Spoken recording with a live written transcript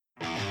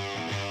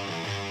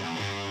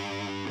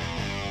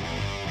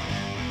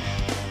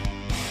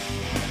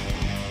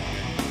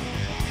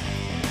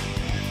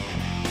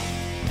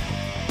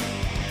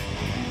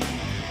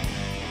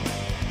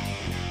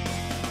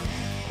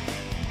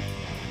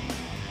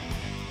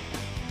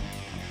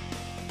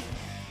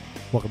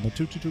Welcome to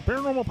 222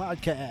 Paranormal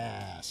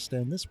Podcast.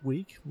 And this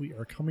week we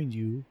are coming to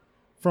you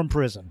from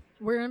prison.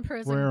 We're in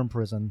prison. We're in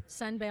prison.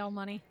 Send bail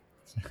money.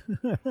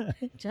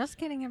 Just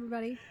kidding,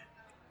 everybody.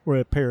 We're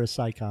at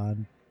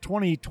Parapsychon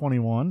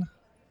 2021.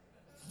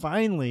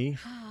 Finally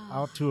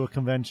out to a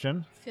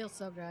convention. Feels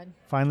so good.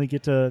 Finally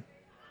get to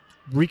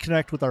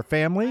reconnect with our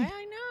family,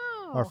 I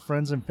know. our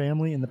friends and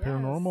family in the Yes.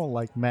 paranormal,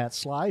 like Matt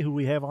Sly, who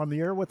we have on the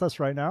air with us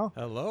right now.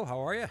 Hello, how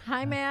are you?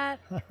 Hi, Matt.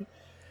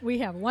 We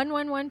have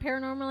 111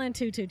 paranormal and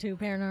 222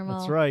 paranormal.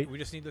 That's right. We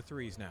just need the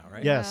threes now,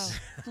 right? Yes.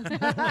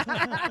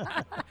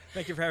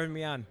 Thank you for having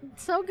me on.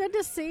 So good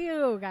to see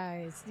you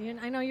guys.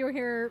 I know you were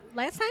here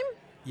last time.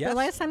 Yes. The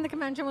last time the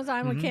convention was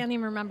on, we can't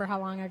even remember how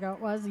long ago it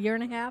was. A year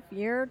and a half?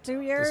 Year?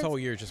 2 years? This whole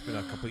year's just been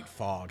a complete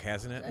fog,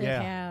 hasn't it? It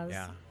Yeah. has.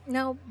 Yeah.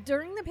 Now,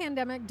 during the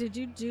pandemic, did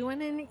you do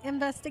any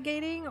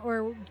investigating,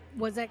 or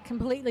was it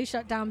completely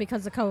shut down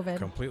because of COVID?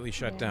 Completely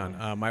shut down.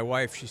 My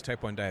wife, she's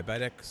type 1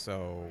 diabetic,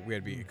 so we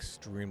had to be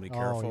extremely Oh,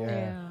 careful.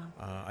 yeah.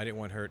 I didn't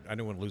want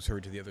to lose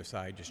her to the other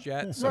side just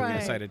yet, so Right. we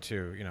decided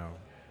to,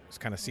 just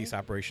kind of cease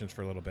operations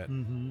for a little bit.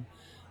 Mm-hmm.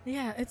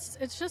 Yeah,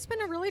 it's just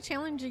been a really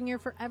challenging year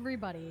for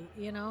everybody,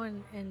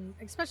 and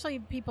especially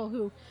people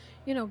who,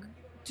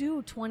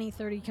 do 20,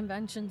 30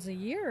 conventions a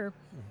year.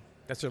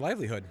 That's their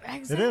livelihood.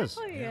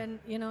 Exactly. Yeah. And,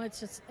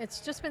 it's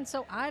just been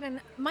so odd.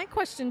 And my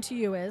question to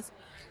you is,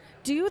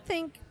 do you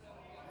think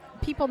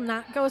people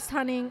not ghost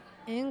hunting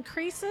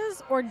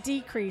increases or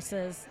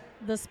decreases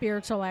the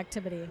spiritual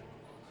activity?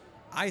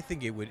 I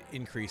think it would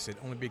increase it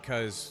only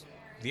because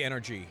the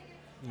energy,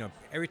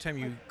 every time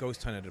you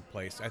ghost hunt at a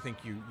place, I think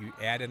you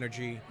add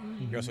energy,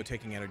 you're also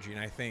taking energy,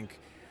 and I think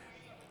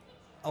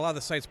a lot of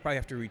the sites probably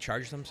have to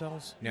recharge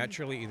themselves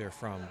naturally, either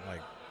from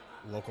like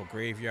local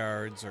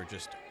graveyards or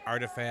just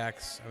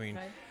artifacts. I mean,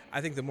 Right. I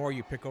think the more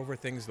you pick over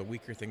things, the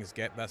weaker things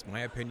get. That's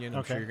my opinion. I'm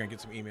Okay. sure you're going to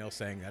get some emails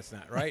saying that's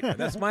not right. But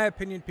that's my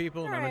opinion,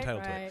 people, and I'm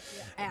entitled to it.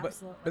 Yeah, But,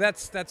 absolutely. but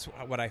that's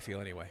what I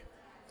feel anyway.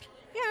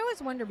 Yeah, I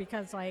always wonder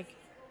because,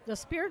 the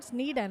spirits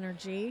need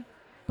energy,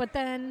 but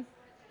then,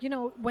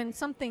 when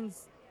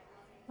something's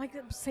like,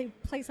 say,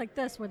 a place like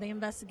this where they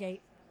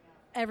investigate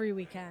every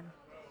weekend,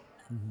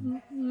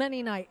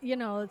 many nights,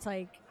 it's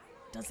like,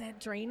 does that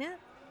drain it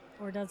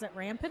or does it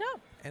ramp it up?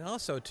 And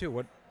also, too,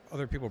 what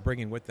other people bring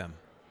in with them.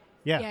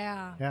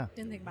 Yeah. Yeah.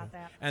 Didn't think about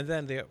that. And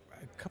then a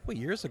couple of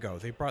years ago,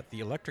 they brought the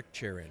electric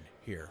chair in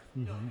here.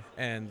 Mm-hmm.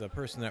 And the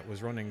person that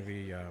was running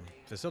the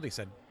facility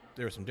said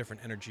there was some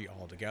different energy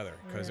altogether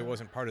because it Yeah.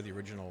 wasn't part of the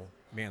original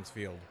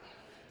Mansfield.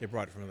 They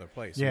brought it from another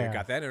place. So Yeah. you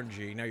got that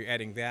energy. Now you're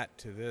adding that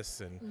to this.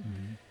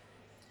 And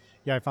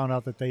Yeah, I found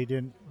out that they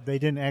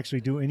didn't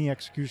actually do any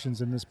executions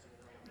in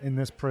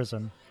this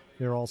prison.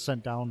 They're all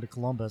sent down to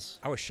Columbus.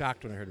 I was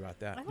shocked when I heard about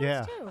that. I was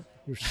Yeah. too.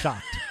 You're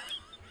shocked.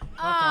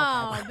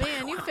 Oh,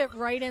 man, you fit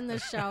right in the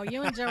show.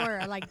 You and Joe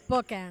are like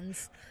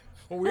bookends.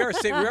 Well, we are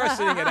sitting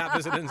at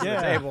opposite ends of Yeah.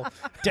 the table.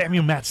 Damn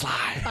you, Matt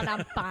Sly.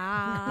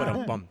 Ba-da-ba. But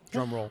a bump,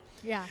 drum roll.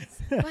 Yes.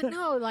 But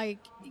no,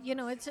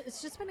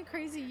 it's just been a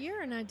crazy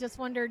year, and I just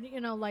wondered,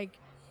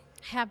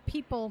 have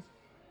people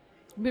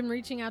been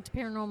reaching out to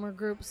paranormal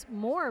groups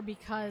more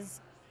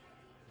because,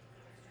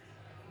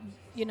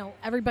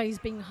 everybody's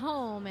being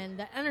home and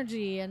the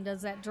energy, and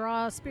does that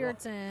draw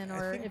spirits in?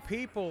 Or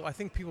I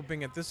think people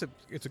being at this,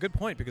 it's a good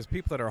point because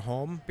people that are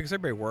home, because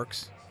everybody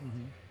works,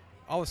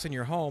 all of a sudden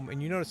you're home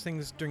and you notice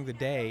things during the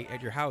day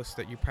at your house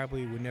that you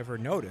probably would never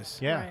notice.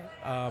 Yeah.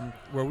 Right.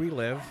 Where we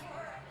live,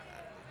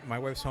 my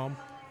wife's home,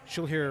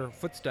 she'll hear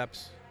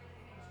footsteps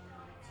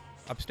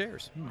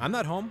upstairs. I'm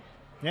not home.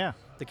 Yeah.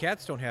 The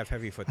cats don't have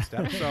heavy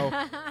footsteps, so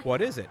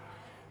what is it?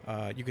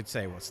 You could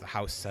say, well, it's the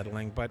house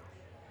settling, but,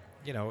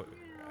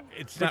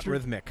 it's But not you're-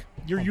 rhythmic.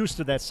 You're used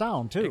to that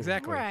sound too.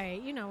 Exactly.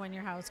 Right. When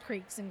your house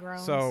creaks and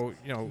groans. So,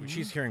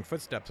 she's hearing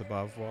footsteps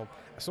above. Well,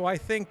 so I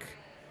think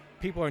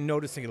people are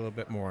noticing it a little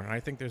bit more. And I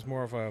think there's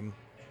more of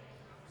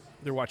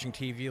they're watching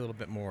TV a little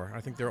bit more.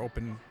 I think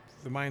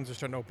the minds are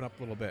starting to open up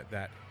a little bit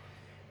that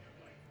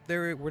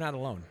we're not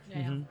alone.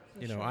 yeah,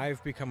 for sure.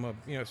 I've become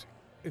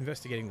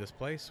investigating this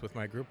place with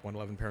my group,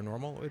 111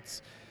 Paranormal.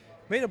 It's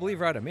made a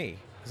believer out of me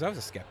because I was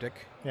a skeptic.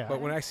 Yeah. But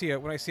when I see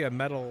a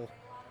metal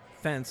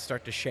fence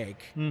start to shake,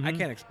 I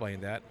can't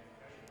explain that.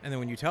 And then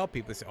when you tell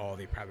people, they say, "Oh,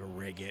 they probably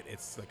rig it.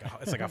 It's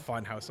like a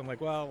fun house." I'm like,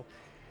 "Well,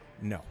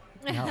 no.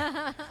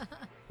 No.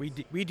 We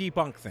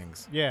debunk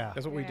things. Yeah.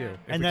 That's what we do. Yeah. If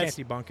And we that's-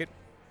 can't debunk it,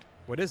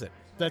 what is it?"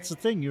 That's the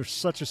thing. You're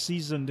such a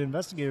seasoned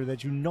investigator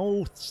that you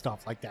know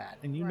stuff like that,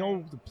 and you know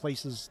Right. the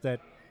places that,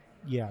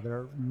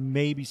 there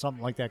may be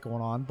something like that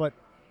going on. But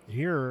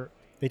here,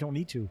 they don't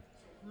need to.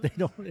 They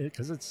don't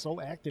because it's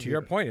so active. To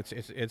your point,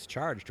 it's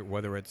charged,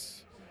 whether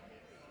it's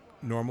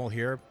normal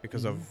here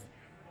because of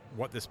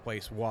what this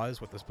place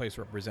was, what this place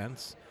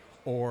represents,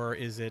 or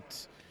is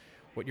it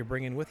what you're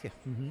bringing with you?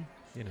 Mm-hmm.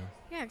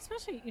 Yeah,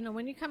 especially,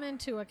 when you come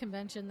into a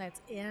convention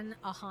that's in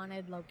a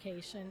haunted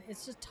location,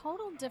 it's just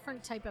total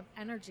different type of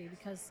energy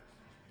because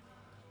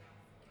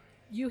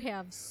you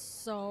have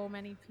so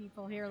many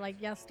people here. Like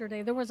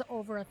yesterday, there was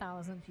over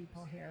 1,000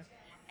 people here.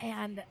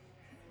 And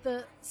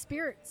the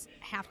spirits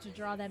have to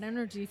draw that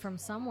energy from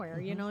somewhere.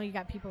 You know, you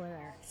got people that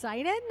are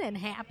excited and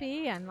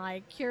happy and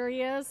like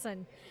curious,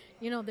 and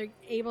you know, they're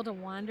able to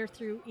wander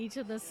through each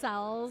of the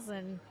cells,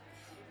 and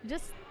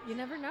just, you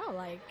never know.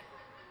 Like,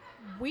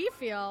 we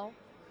feel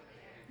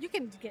you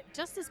can get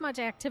just as much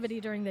activity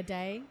during the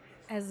day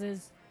as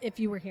is if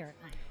you were here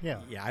at night.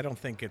 Yeah. Yeah, I don't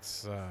think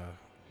it's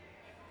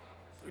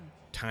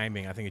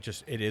timing. I think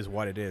it is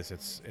what it is.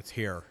 It's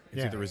here. It's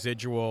Yeah. either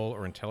residual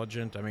or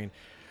intelligent. I mean,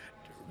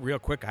 real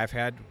quick,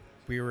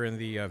 we were in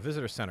the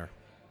visitor center,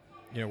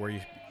 you know,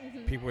 where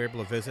people were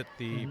able to visit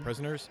the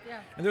prisoners.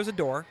 Yeah. And there was a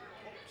door,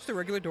 just a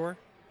regular door,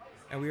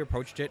 and we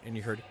approached it, and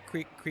you heard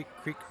creak, creak,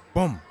 creak,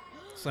 boom,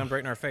 slammed right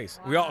in our face.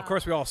 We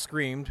all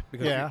screamed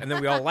because, Yeah. and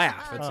then we all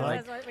laughed. It's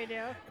like, That's what we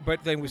do.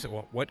 but then we said,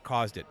 well, what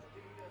caused it?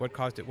 What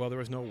caused it? Well, there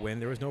was no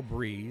wind, there was no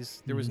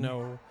breeze, there was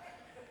no,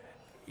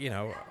 you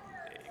know.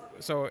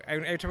 So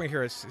every time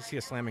I see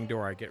a slamming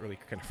door, I get really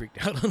kind of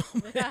freaked out a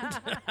little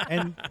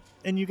bit.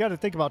 And you got to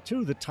think about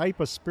too the type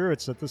of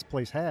spirits that this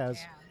place has.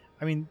 Yeah.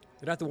 I mean,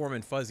 They're not the warm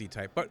and fuzzy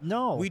type, but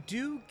No. we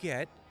do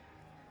get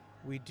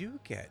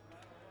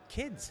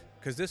kids,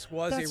 because this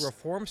was That's- a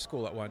reform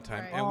school at one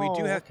time, Right. and we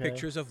do Oh, have okay.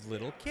 pictures of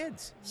little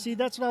kids. see,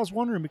 that's what I was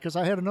wondering, because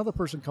I had another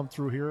person come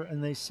through here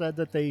and they said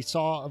that they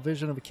saw a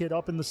vision of a kid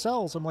up in the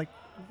cells. I'm like,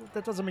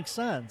 that doesn't make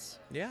sense.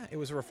 Yeah, it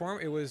was a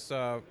reform. It was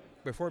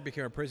before it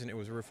became a prison. It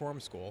was a reform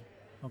school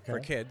Okay. for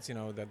kids. You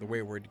know, the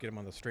way word to get them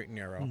on the straight and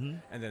narrow,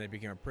 and then it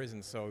became a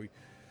prison. So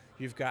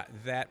you've got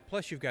that.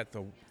 Plus, you've got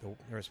the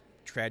there's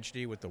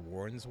tragedy with the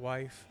warden's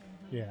wife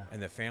Yeah.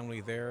 and the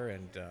family there,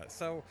 and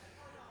so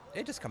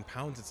it just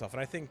compounds itself.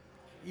 And I think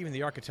even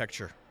the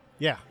architecture,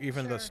 Yeah.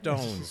 even the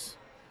stones,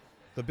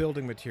 the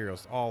building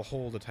materials, all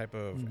hold a type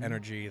of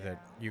energy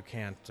that you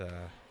can't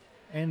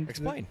And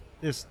explain.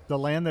 The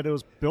land that it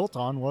was built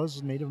on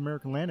was Native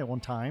American land at one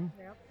time,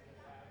 Yep.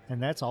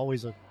 and that's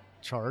always a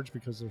charge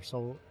because they're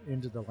so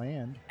into the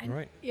land. And,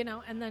 Right. You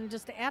know, and then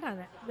just to add on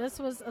it, this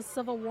was a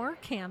Civil War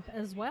camp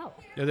as well.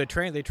 Yeah, they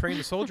trained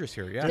the soldiers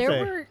here. Yeah. There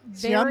Okay. were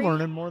See, I'm very,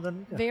 learning more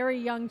than very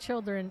young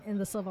children in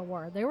the Civil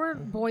War. There were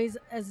boys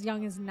as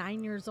young as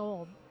 9 years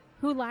old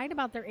who lied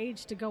about their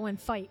age to go and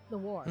fight the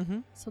war.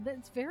 So that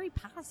it's very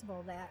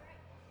possible that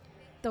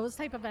those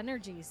type of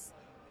energies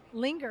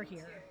linger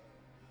here.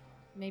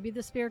 Maybe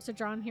the spirits are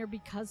drawn here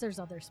because there's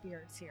other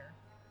spirits here.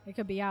 They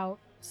could be out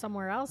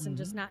somewhere else and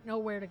just not know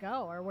where to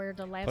go or where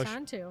to latch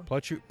onto.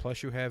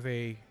 Plus you have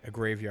a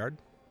graveyard,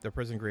 the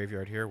prison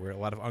graveyard here, where a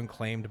lot of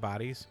unclaimed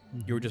bodies.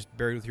 You were just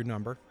buried with your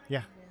number.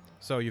 Yeah.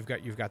 So you've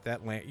got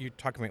that land. You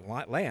talk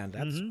about land.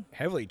 That's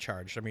heavily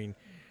charged. I mean,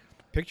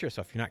 picture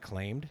yourself. You're not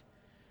claimed.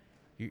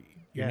 You're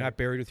Yeah. not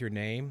buried with your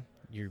name.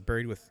 You're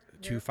buried with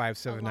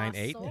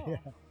 25798. A lost soul.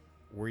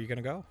 Where are you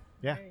gonna go?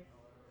 Yeah. Right.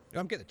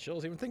 I'm getting the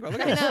chills even thinking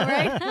about it. I Look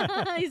at this.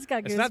 know, right? He's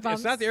got goosebumps.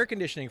 It's not the air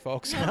conditioning,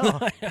 folks.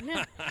 Yeah.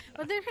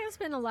 But there has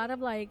been a lot of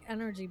like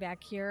energy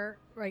back here,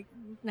 right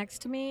next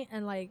to me,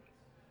 and like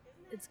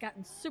it's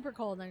gotten super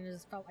cold, and I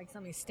just felt like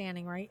somebody's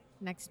standing right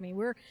next to me.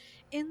 We're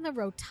in the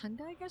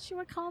rotunda, I guess you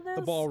would call this,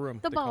 ballroom,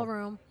 The they call it.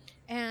 ballroom,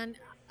 and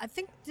I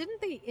think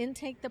didn't they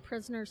intake the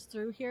prisoners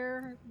through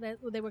here? That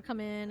they would come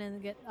in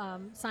and get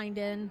signed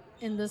in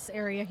this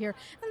area here,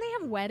 and they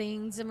have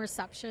weddings and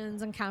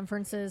receptions and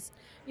conferences,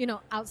 you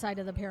know, outside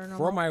of the paranormal.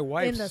 For my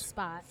wife's in the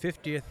spot.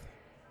 50th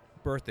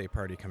birthday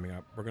party coming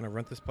up, we're gonna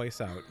rent this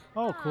place out,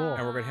 Oh, cool.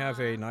 and we're gonna have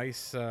a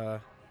nice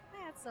That's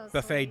so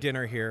buffet sweet.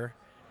 dinner here,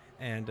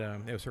 and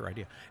it was her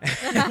idea,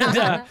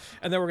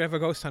 and then we're gonna have a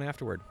ghost hunt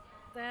afterward.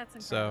 That's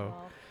incredible. So-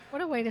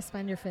 What a way to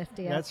spend your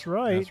 50th. That's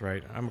right. That's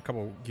right. I'm a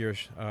couple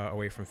gears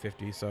away from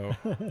 50, so.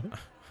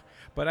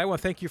 But I want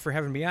to thank you for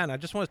having me on. I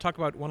just want to talk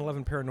about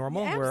 111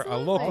 Paranormal. Yeah, We're a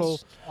absolutely. local.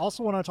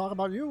 Also want to talk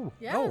about you.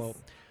 Yes. Oh, well,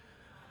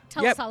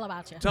 Tell Yep. us all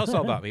about you. tell us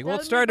all about me. Well, it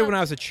Tell me started when about-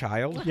 I was a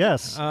child.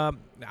 Yes. I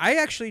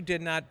actually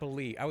did not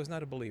believe. I was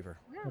not a believer.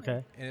 Really?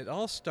 Okay. And it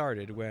all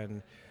started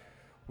when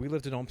we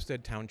lived in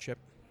Olmsted Township,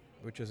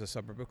 which is a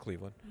suburb of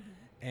Cleveland.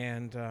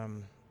 And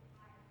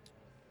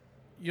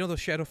you know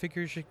those shadow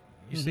figures you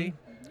see?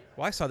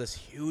 Well, I saw this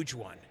huge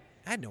one.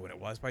 I didn't know what it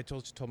was, but I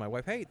told my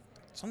wife, hey,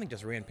 something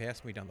just ran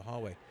past me down the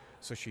hallway.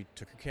 So she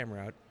took her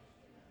camera out.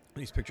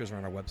 These pictures are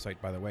on our website,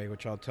 by the way,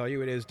 which I'll tell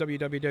you. It is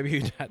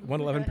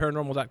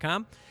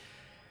www.111paranormal.com.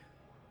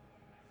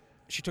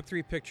 She took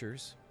 3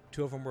 pictures.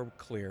 2 of them were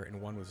clear,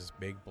 and one was this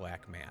big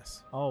black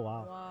mass. Oh,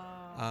 wow.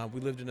 Wow. We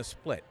lived in a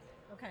split.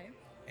 Okay.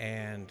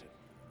 And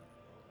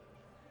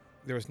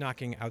there was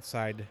knocking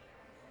outside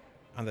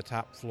on the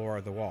top floor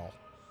of the wall,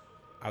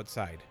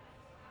 outside.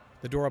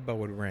 The doorbell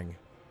would ring.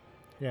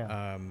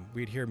 Yeah.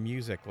 We'd hear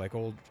music, like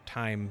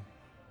old-time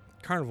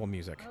carnival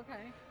music.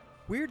 Okay.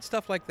 Weird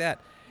stuff like that.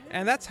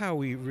 And that's how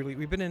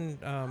we've been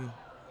in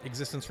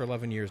existence for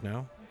 11 years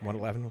now.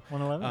 111.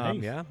 111.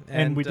 Hey. Yeah.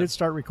 And we did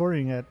start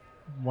recording at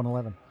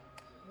 111.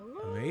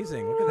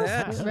 Amazing. Look at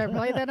that. Better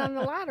play that on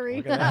the lottery.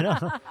 Look at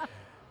that.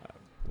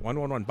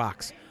 111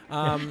 box.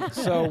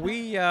 So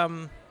we,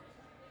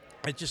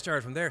 it just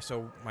started from there.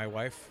 So my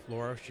wife,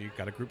 Laura, she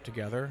got a group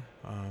together.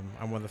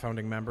 I'm one of the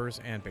founding members,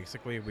 and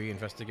basically we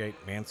investigate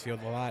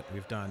Mansfield a lot.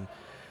 We've done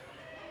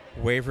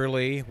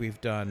Waverly. We've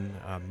done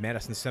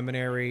Madison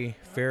Seminary,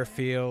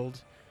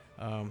 Fairfield.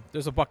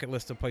 There's a bucket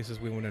list of places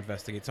we want to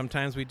investigate.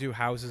 Sometimes we do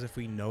houses if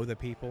we know the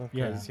people,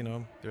 because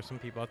there's some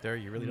people out there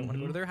you really don't want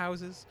to go to their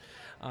houses.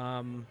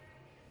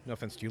 No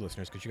offense to you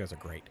listeners, because you guys are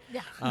great.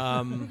 Yeah.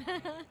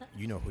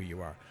 You know who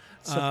you are.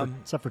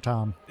 Except for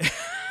Tom.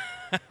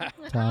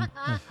 Tom.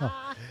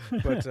 Oh.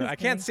 But I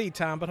can't see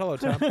Tom, but hello,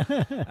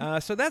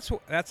 Tom. So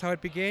that's how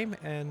it began,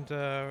 and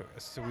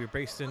so we're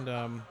based in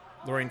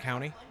Lorain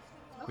County,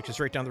 which is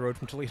right down the road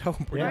from Toledo,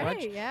 pretty much.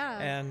 Right, yeah.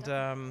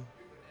 And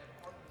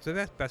so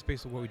that's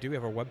basically what we do. We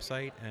have our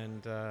website,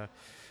 and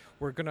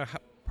we're going to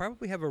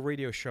probably have a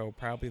radio show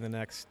probably in the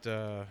next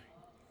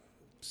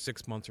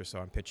 6 months or so.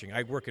 I'm pitching.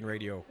 I work in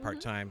radio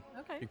part-time.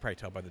 Okay. You can probably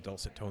tell by the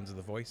dulcet tones of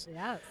the voice.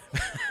 Yes.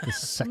 The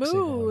sexy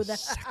Smooth.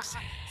 voice.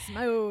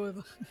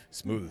 Smooth.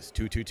 Smooth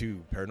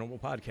 222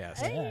 Paranormal Podcast.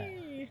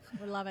 Hey.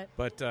 We love it.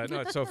 But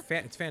no,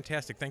 it's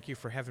fantastic. Thank you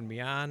for having me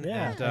on.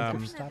 Yeah, and, thank you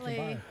for stopping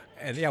by.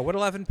 and yeah, What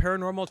 11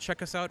 Paranormal.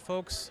 Check us out,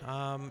 folks. If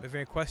you have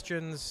any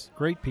questions,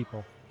 Great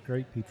people.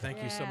 Great people.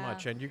 thank you so Yeah.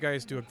 much. And you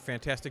guys do a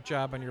fantastic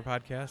job on your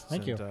podcast.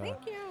 Thank you.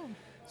 Thank you.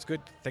 It's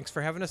good. Thanks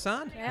for having us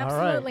on.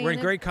 Absolutely. We're in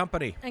And great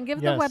company. And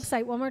give Yes. the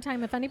website one more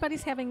time. If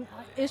anybody's having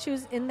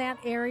issues in that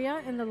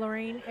area, in the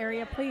Lorain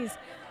area, please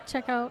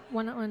check out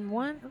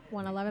 111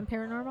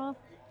 Paranormal,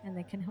 and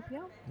they can help you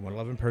out.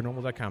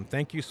 111paranormal.com.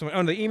 Thank you so much. Oh,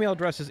 and the email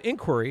address is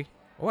inquiry.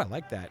 Oh, I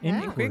like that.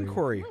 Yeah.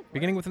 Inquiry,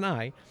 beginning with an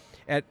I,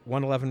 at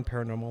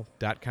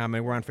 111paranormal.com.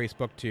 And we're on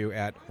Facebook, too,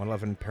 at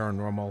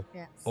 111paranormal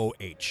Yes.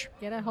 OH.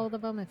 Get a hold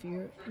of them if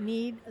you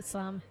need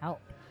some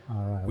help.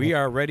 All right. We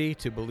are ready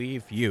to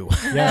believe you.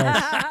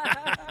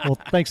 Yes. Well,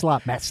 thanks a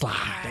lot, Matt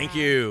Sly. Thank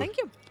you. Thank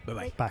you.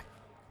 Bye-bye. Bye.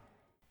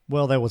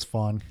 Well, that was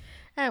fun.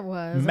 That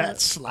was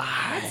Matt Sly.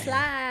 Matt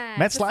Sly.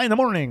 Matt Sly in the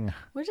morning.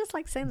 We just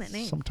like saying that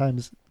name.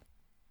 Sometimes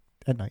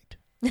at night.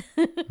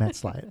 Matt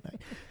Sly at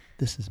night.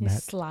 This is He's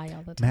Matt. sly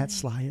all the time. Matt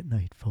Sly at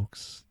night,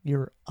 folks.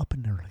 You're up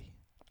and early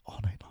all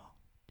night long.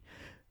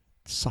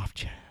 Soft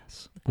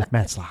jazz with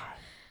Matt Sly.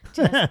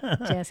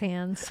 Jazz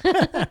hands.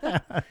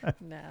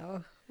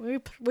 No.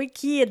 We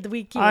kid.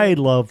 I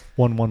love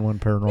 111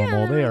 Paranormal.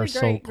 Yeah, they they're are a so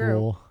great group.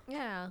 cool.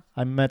 Yeah.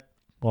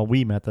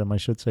 We met them, I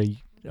should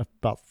say,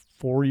 about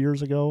 4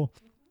 years ago.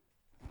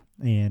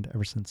 And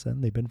ever since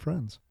then, they've been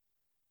friends.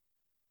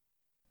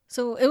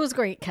 So it was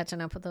great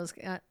catching up with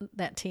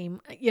that team.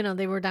 You know,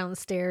 they were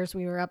downstairs,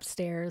 we were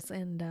upstairs,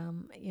 and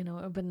it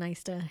would have been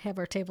nice to have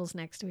our tables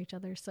next to each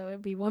other. So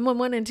it'd be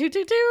 111 and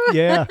 222.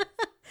 Yeah.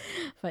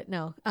 But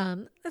no,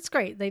 that's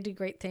great. They do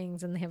great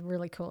things, and they have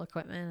really cool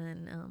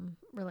equipment, and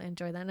really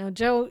enjoy that. Now,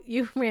 Joe,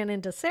 you ran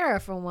into Sarah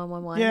from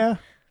 111. Yeah.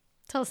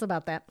 Tell us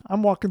about that.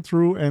 I'm walking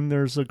through, and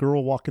there's a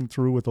girl walking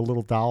through with a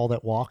little doll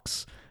that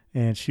walks,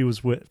 and she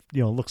was with,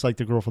 looks like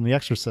the girl from The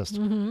Exorcist.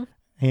 Mm-hmm.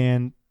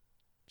 And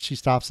she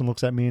stops and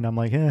looks at me, and I'm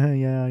like, yeah,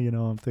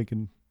 I'm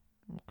thinking,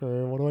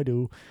 okay, what do I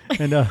do?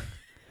 And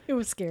It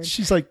was scared.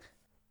 she's like,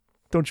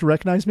 don't you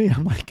recognize me?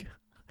 I'm like,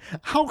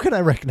 how can I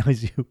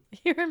recognize you?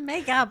 You're in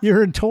makeup.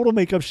 You're in total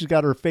makeup. She's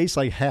got her face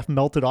like half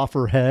melted off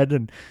her head,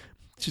 and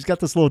she's got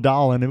this little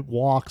doll, and it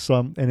walks.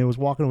 And it was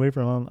walking away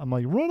from him. I'm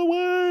like, run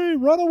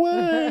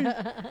away.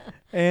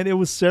 And it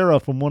was Sarah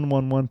from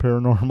 111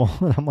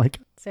 Paranormal. And I'm like,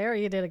 Sarah,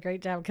 you did a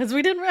great job because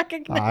we didn't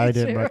recognize I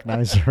didn't you.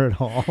 recognize her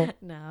at all.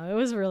 No, it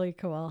was really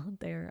cool.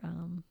 They're,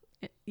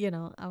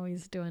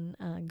 always doing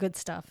good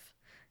stuff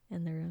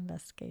in their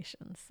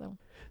investigations. So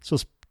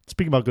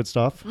Speaking about good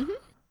stuff,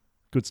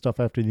 good stuff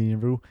after the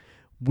interview,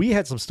 we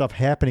had some stuff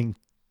happening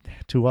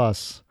to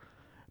us.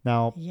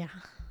 Now, yeah,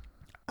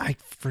 I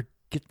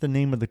forget the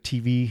name of the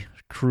TV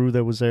crew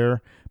that was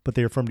there, but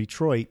they're from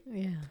Detroit.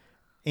 yeah.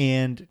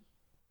 And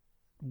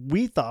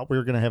we thought we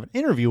were going to have an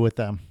interview with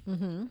them.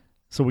 Mm-hmm.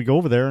 So we go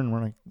over there,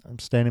 and I'm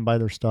standing by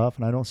their stuff,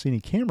 and I don't see any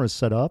cameras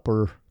set up,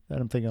 and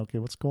I'm thinking, okay,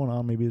 what's going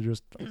on? Maybe they're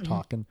just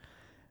talking.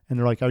 And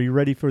they're like, are you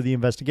ready for the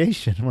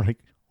investigation? And we're like,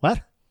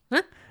 what?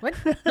 Huh? What?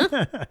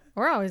 Huh?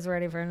 We're always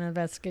ready for an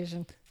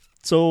investigation.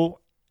 So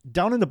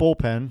down in the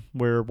bullpen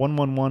where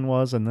 111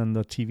 was and then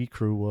the TV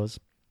crew was,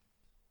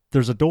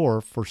 there's a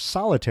door for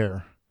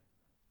solitaire.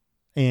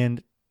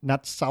 And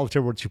not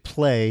solitaire what you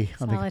play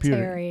on the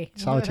computer.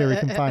 Solitary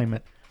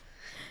confinement.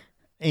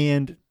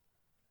 And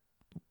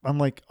I'm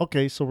like,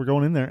 okay, so we're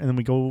going in there. And then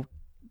we go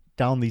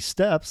down these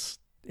steps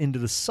into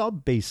the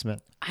sub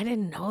basement. I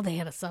didn't know they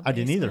had a sub. I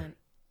didn't either.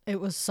 It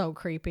was so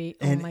creepy.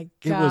 And oh my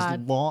it god!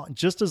 was long,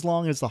 just as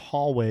long as the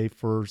hallway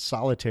for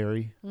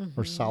solitary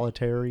or Mhm.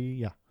 solitary.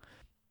 Yeah.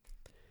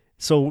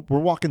 So we're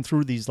walking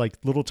through these like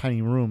little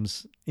tiny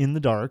rooms in the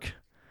dark,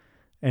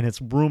 and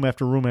it's room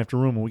after room after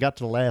room. And we got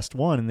to the last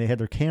one, and they had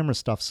their camera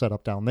stuff set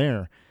up down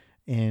there,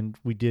 and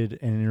we did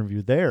an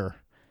interview there.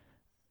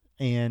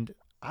 And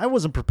I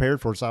wasn't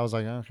prepared for it, so I was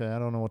like, okay, I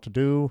don't know what to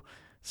do.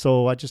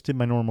 So I just did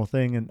my normal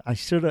thing, and I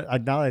should have.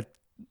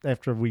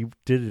 After we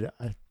did it,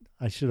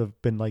 I should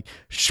have been like,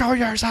 show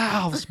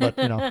yourselves, but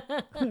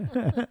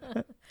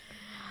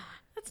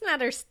That's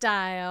not our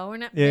style. We're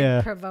not Yeah.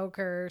 big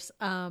provokers.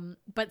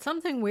 But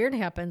something weird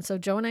happened. So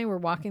Joe and I were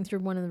walking through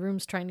one of the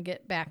rooms trying to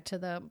get back to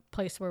the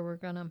place where we're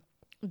gonna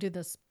do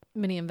this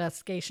mini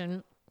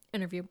investigation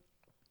interview.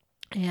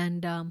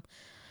 And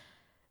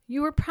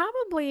you were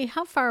probably,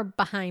 how far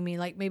behind me?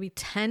 Like maybe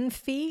 10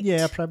 feet?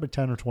 Yeah, probably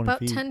 10 or 20 About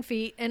feet. 10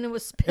 feet. And it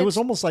was pitch. It was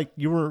almost like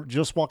you were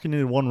just walking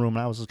into one room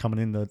and I was just coming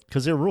in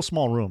because they were real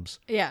small rooms.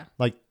 Yeah.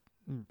 Like,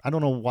 I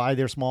don't know why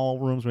they're small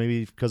rooms,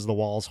 maybe because of the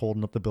walls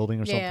holding up the building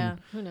or something. Yeah,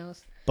 who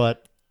knows?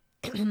 But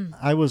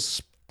I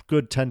was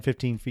good 10,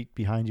 15 feet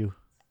behind you.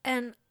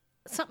 And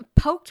something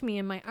poked me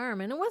in my arm.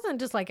 And it wasn't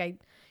just like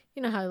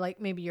you know how like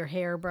maybe your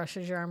hair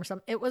brushes your arm or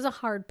something. It was a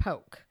hard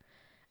poke.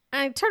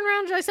 And I turned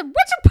around and I said,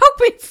 "What'd you poke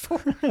me for?"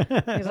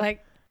 He was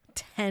like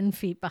 10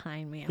 feet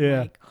behind me. I'm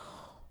like,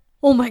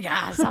 oh my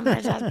God,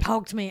 something just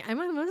poked me. I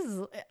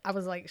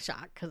was like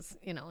shocked because,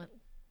 you know, it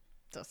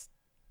just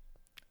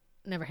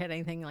never had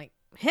anything like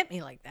hit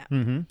me like that.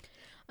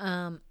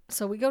 Mm-hmm.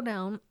 So we go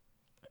down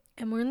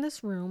and we're in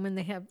this room and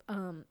they have,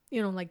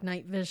 you know, like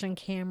night vision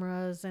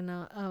cameras and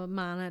a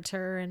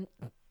monitor, and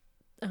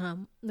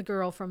the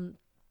girl from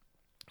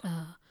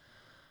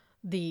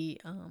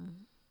the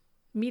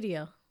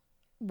media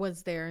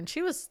was there, and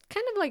she was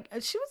kind of like,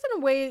 she was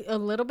in a way a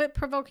little bit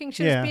provoking.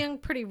 She was being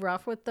pretty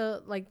rough with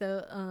the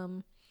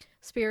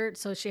spirit.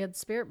 So she had the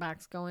spirit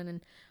box going,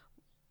 and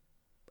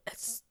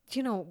it's,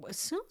 you know, as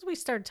soon as we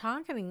started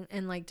talking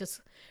and like just,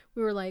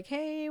 we were like,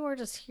 hey, we're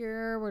just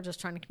here, we're just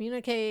trying to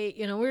communicate,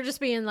 you know, we were just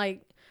being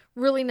like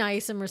really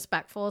nice and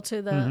respectful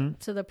to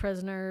the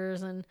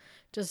prisoners, and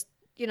just,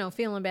 you know,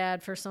 feeling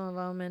bad for some of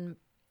them. And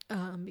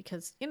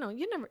because, you know,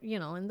 you never, you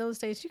know, in those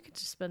days you could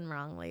just been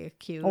wrongly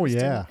accused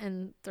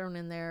and thrown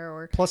in there,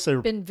 or plus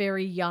they've been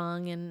very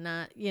young and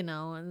not, you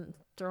know, and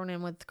thrown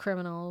in with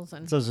criminals.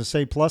 And so as I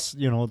say, plus,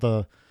 you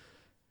know,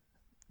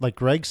 like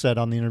Greg said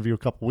on the interview a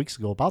couple weeks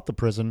ago about the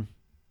prison,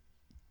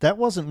 that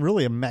wasn't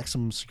really a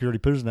maximum security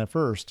prison at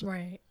first.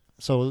 Right.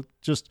 So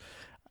just,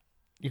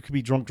 you could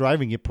be drunk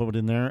driving, get put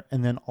in there,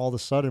 and then all of a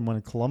sudden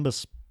when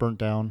Columbus burnt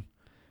down,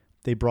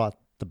 they brought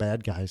the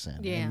bad guys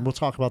in. Yeah. And we'll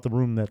talk about the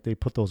room that they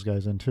put those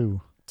guys in too.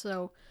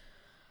 So,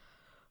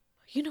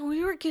 you know,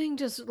 we were getting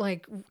just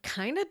like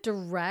kind of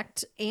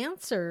direct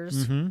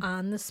answers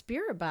on the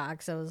spirit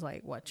box. I was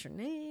like, what's your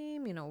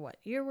name? You know, what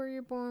year were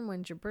you born?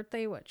 When's your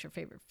birthday? What's your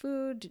favorite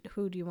food?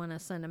 Who do you want to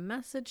send a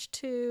message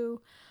to?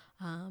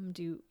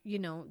 You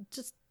know,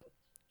 just,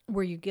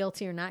 were you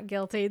guilty or not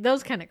guilty?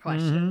 Those kind of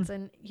questions.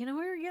 And, you know,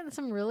 we were getting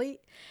some really,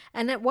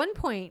 and at one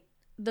point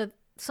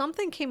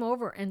something came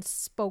over and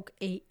spoke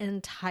an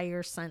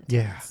entire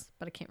sentence,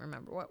 but I can't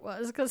remember what it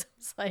was, because it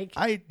was like,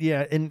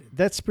 and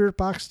that spirit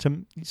box,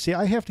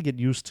 I have to get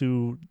used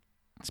to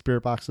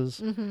spirit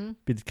boxes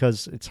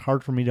because it's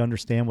hard for me to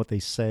understand what they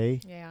say.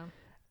 Yeah.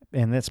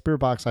 And that spirit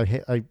box,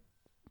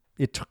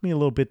 it took me a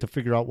little bit to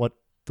figure out what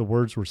the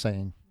words were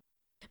saying.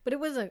 But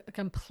it was a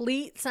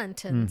complete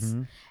sentence,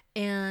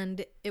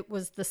 and it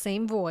was the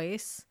same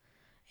voice,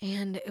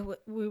 and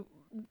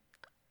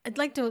I'd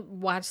like to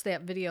watch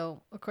that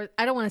video. Of course,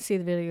 I don't want to see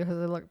the video because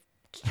it looked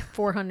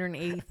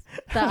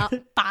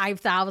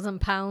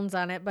 485,000 pounds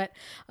on it. But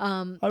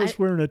I was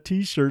wearing a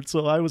T-shirt,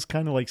 so I was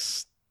kind of like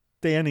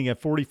standing at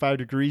 45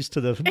 degrees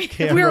to the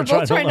camera. We were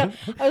both I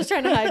was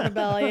trying to hide the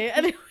belly,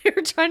 and we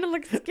were trying to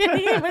look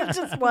skinny, but it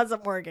just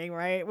wasn't working,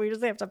 right? We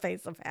just have to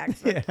face the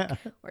facts.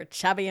 We're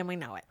chubby and we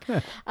know it.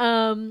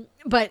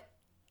 But,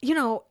 you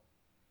know,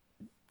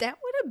 that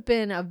would have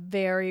been a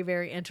very,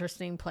 very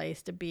interesting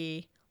place to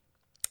be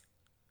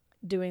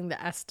doing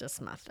the Estes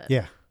method.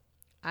 Yeah.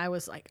 I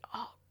was like,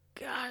 oh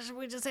gosh,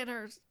 we just had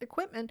our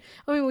equipment.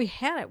 I mean, we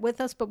had it with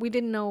us, but we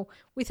didn't know.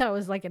 We thought it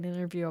was like an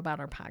interview about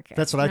our podcast.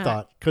 That's what I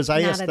thought, because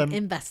I asked them.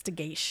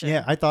 Investigation.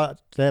 Yeah, I thought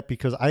that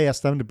because I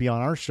asked them to be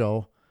on our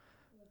show,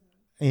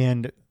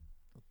 and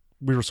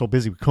we were so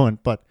busy we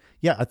couldn't. But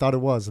yeah, I thought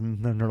it was,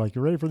 and then they're like,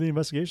 "You ready for the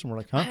investigation?" We're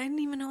like, "Huh?" I didn't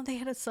even know they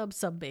had a sub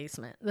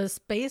basement. This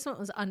basement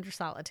was under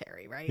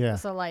solitary, right? Yeah.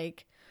 So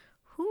like,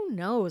 who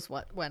knows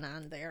what went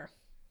on there?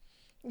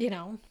 You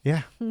know.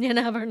 Yeah. You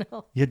never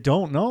know. You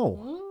don't know.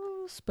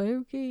 Oh,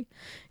 spooky.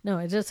 No,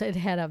 it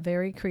had a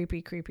very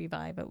creepy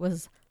vibe. It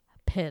was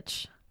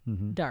pitch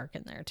dark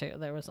in there too.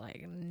 There was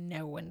like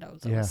no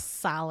windows. It was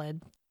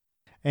solid.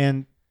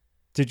 And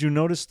did you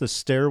notice the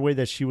stairway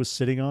that she was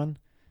sitting on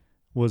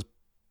was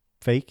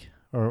fake,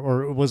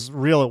 or it was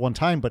real at one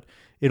time, but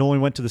it only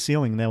went to the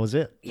ceiling and that was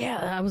it? Yeah,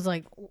 I was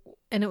like,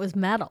 and it was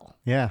metal.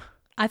 Yeah.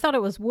 I thought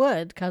it was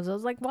wood because I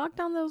was like, walk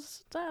down those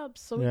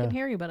steps so we can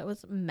hear you, but it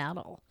was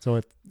metal.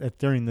 So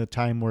during the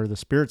time where the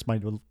spirits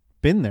might have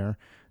been there,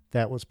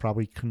 that was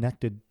probably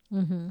connected.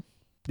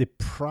 It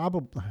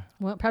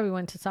probably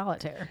went to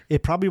solitaire.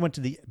 It probably went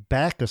to the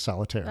back of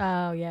solitaire.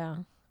 Oh, yeah.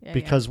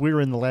 Because we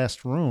were in the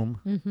last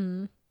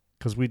room.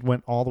 Because we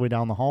went all the way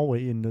down the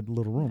hallway in the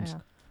little rooms.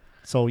 Yeah.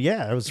 So,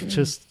 yeah, it was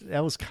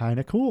that was kind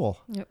of cool.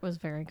 It was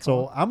very cool.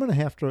 So I'm going to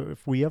have to,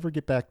 if we ever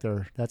get back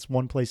there, that's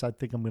one place I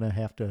think I'm going to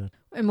have to.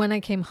 And when I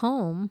came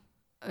home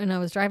and I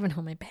was driving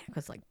home, my back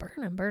was like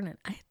burning.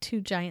 I had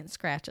 2 giant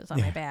scratches on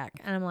my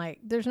back. And I'm like,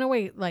 there's no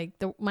way, like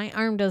my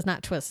arm does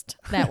not twist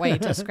that way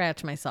to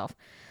scratch myself.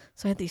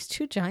 So I had these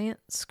 2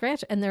 giant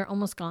scratches and they're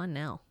almost gone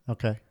now.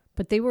 Okay.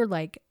 But they were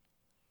like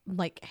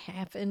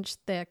 ½ inch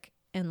thick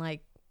and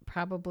like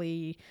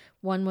probably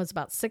one was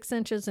about 6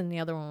 inches and the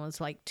other one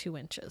was like 2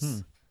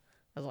 inches.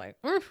 I was like,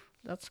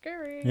 that's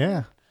scary.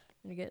 Yeah.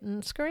 You're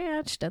getting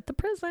scratched at the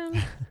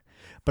prison.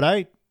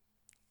 But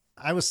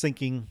I was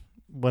thinking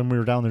when we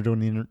were down there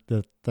doing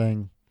the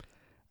thing,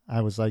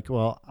 I was like,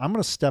 well, I'm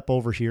going to step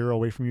over here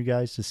away from you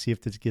guys to see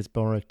if this gets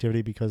more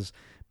activity because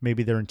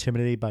maybe they're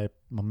intimidated by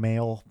a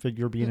male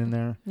figure being in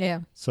there. Yeah.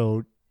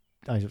 So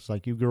I was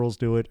like, you girls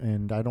do it.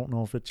 And I don't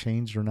know if it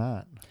changed or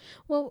not.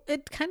 Well,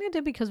 it kind of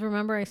did because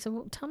remember I said,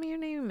 well, tell me your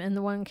name. And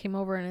the one came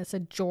over and it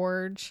said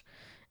George.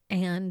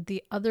 And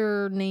the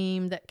other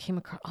name that came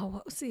across,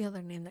 what was the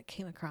other name that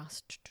came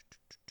across?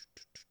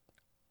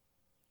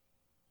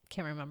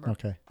 Can't remember.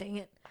 Okay. Dang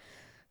it.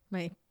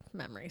 My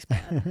memory's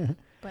bad.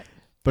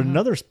 But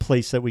another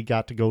place that we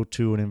got to go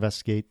to and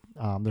investigate,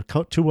 there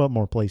are two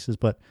more places,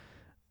 but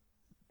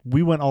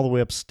we went all the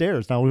way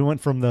upstairs. Now we went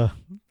from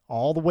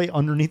all the way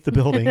underneath the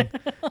building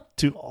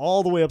to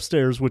all the way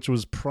upstairs, which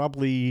was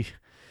probably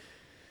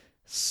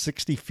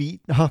 60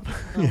 feet up.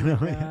 Oh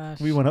my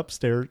gosh. We went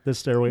upstairs, this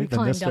stairway, We then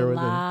climbed this stairway. a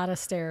lot of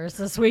stairs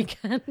this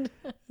weekend.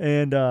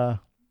 And now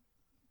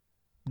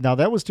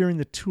that was during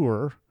the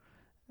tour,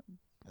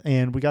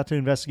 and we got to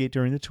investigate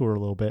during the tour a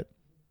little bit.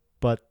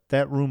 But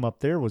that room up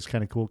there was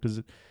kind of cool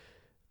because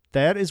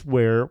that is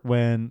where,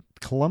 when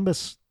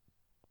Columbus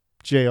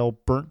jail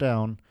burnt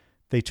down,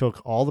 they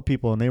took all the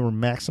people, and they were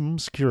maximum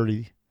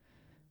security,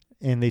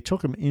 and they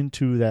took them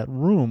into that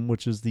room,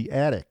 which is the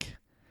attic.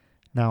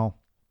 Now,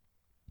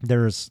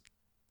 there's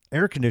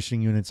air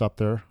conditioning units up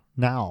there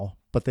now,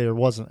 but there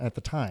wasn't at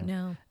the time.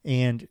 No.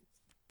 And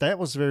that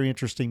was very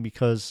interesting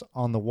because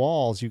on the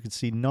walls you could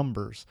see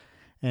numbers.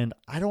 And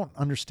I don't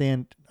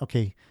understand.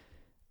 Okay,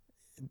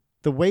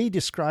 the way he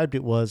described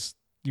it was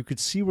you could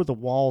see where the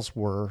walls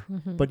were,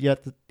 but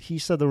yet he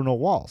said there were no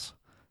walls.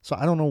 So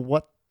I don't know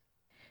what.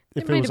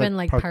 It might have been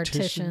like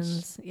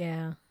partitions.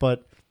 Yeah.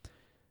 But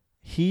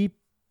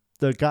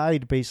the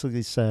guide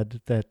basically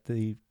said that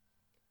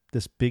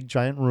this big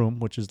giant room,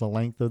 which is the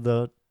length of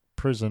the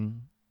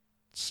prison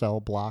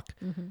cell block,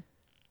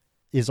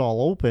 is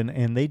all open,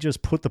 and they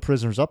just put the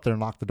prisoners up there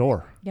and locked the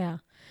door. Yeah.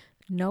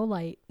 No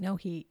light, no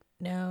heat,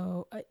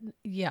 no.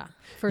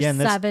 For Yeah, and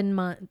 7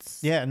 months.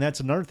 Yeah, and that's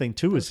another thing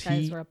too. Those Is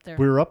guys were up there.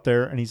 we were up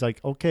there, and he's like,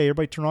 "Okay,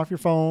 everybody, turn off your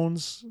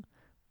phones,"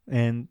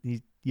 and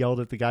he yelled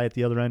at the guy at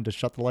the other end to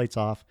shut the lights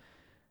off.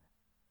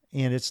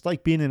 And it's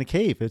like being in a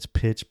cave. It's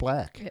pitch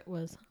black. It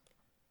was.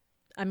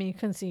 I mean, you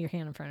couldn't see your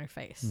hand in front of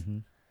your face.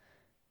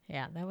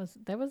 Yeah, that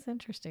was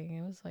interesting.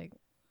 It was like,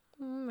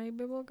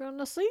 maybe we're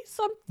gonna see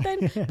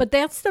something. But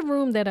that's the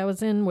room that I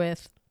was in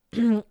with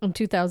in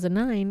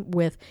 2009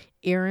 with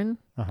Aaron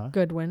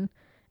Goodwin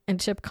and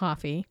Chip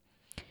Coffey,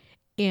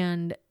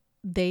 and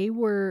they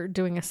were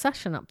doing a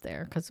session up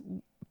there because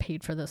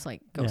paid for this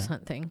like ghost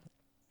hunt thing,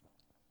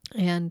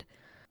 and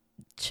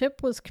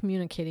Chip was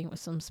communicating with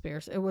some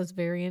spirits. It was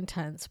very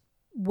intense.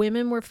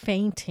 Women were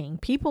fainting.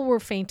 People were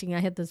fainting.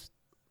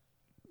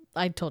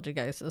 I told you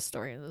guys this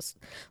story. This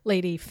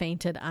lady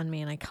fainted on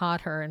me, and I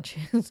caught her, and she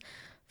was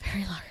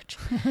very large.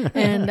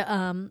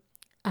 And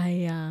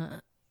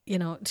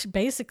she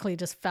basically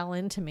just fell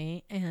into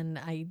me, and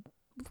I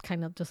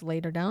kind of just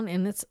laid her down.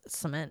 And it's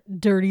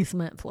dirty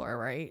cement floor,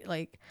 right?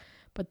 Like,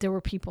 but there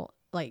were people,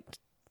 like,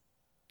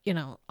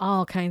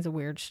 all kinds of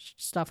weird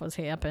stuff was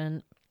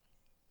happening.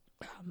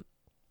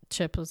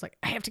 Chip was like,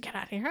 I have to get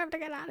out of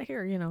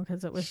here,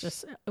 because it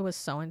was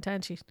so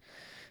intense.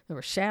 There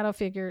were shadow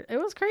figures. It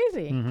was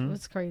crazy. It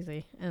was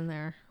crazy in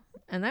there.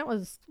 And that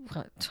was,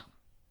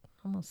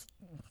 almost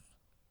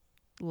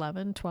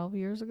 11, 12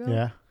 years ago?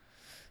 Yeah.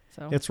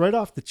 So It's right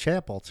off the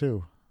chapel,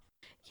 too.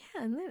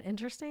 Yeah, isn't that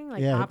interesting?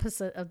 Like,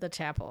 opposite of the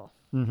chapel.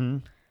 Mm-hmm.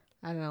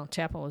 I don't know.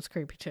 Chapel was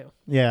creepy, too.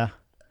 Yeah.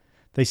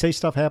 They say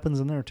stuff happens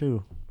in there,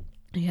 too.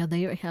 Yeah,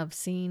 they have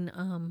seen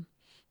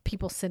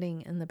people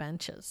sitting in the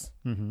benches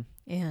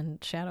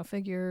and shadow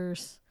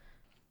figures.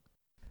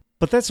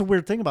 But that's a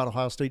weird thing about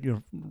Ohio State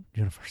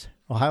University.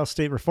 Ohio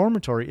State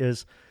Reformatory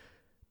is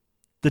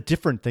the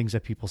different things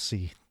that people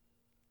see.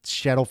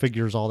 Shadow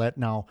figures, all that.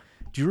 Now,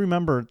 do you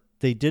remember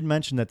they did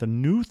mention that the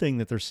new thing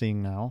that they're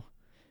seeing now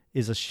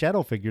is a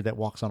shadow figure that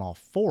walks on all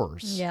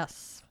fours?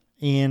 Yes.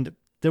 And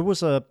there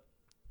was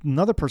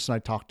another person I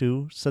talked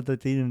to said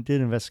that they did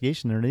an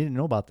investigation there and they didn't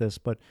know about this,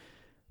 but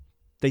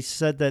they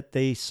said that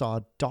they saw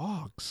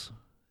dogs.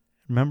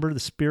 Remember the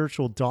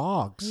spiritual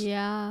dogs?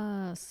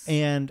 Yes.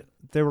 And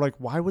they were like,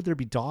 why would there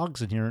be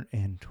dogs in here?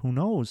 And who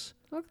knows?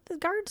 Well, the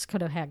guards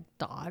could have had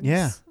dogs.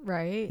 Yeah.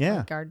 Right? Yeah.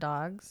 Like guard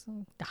dogs.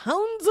 The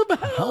hounds of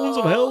hell. Hounds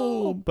of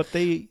hell.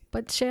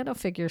 But shadow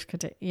figures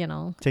could,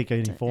 take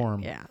any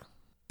form. Yeah.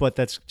 But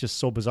that's just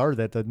so bizarre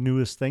that the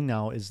newest thing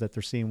now is that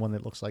they're seeing one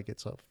that looks like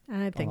it's a.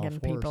 I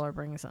think people are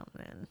bringing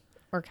something in.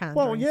 Or conjuring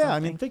well, yeah. something. I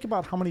mean, think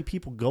about how many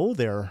people go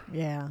there.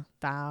 Yeah.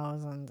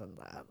 Thousands and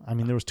thousands. I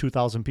mean, there was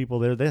 2,000 people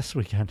there this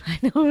weekend. I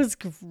know. It was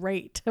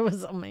great. It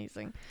was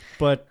amazing.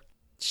 But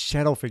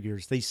shadow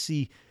figures, they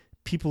see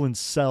people in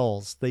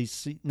cells. They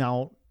see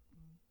now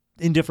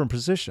in different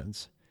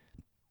positions,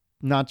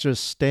 not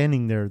just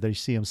standing there. They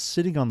see them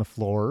sitting on the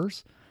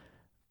floors.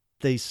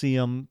 They see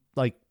them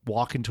like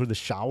walk into the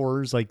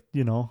showers, like,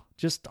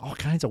 just all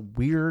kinds of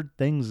weird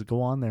things that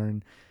go on there.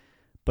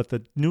 But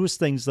the newest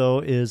things, though,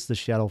 is the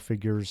shadow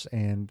figures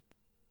and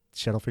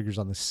shadow figures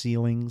on the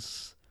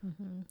ceilings.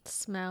 Mm-hmm.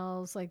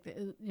 Smells like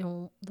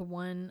the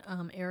one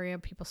area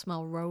people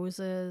smell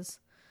roses,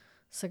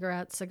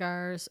 cigarettes,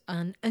 cigars,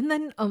 and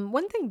then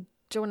one thing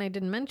Joe and I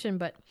didn't mention,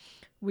 but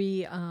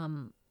we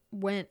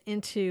went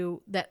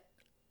into that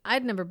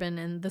I'd never been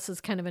in. This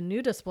is kind of a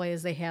new display.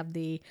 Is they have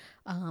the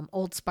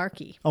old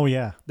Sparky. Oh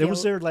yeah, it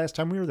was there last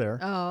time we were there.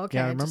 Oh okay,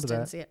 yeah, I just remember didn't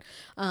that. see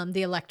it.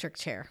 The electric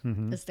chair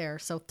is there.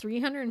 So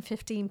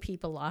 315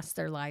 people lost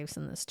their lives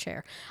in this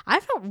chair.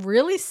 I felt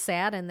really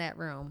sad in that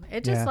room.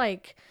 It just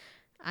like.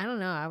 I don't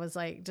know. I was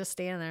like just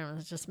standing there and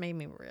it just made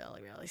me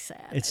really, really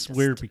sad. It's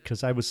weird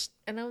because I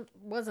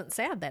wasn't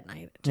sad that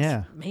night. It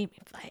just made me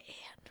sad.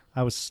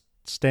 I was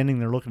standing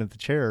there looking at the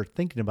chair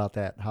thinking about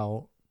that,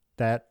 how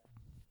that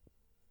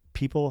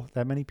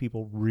many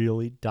people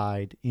really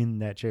died in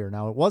that chair.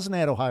 Now, it wasn't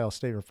at Ohio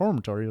State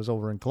Reformatory. It was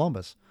over in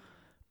Columbus.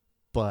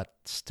 But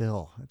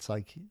still, it's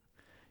like,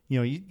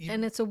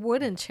 and it's a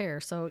wooden chair.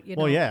 So,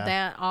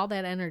 that all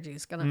that energy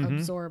is going to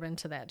absorb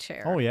into that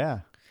chair. Oh,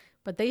 yeah.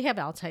 But they have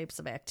all types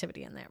of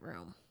activity in that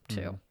room,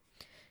 too.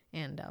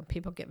 And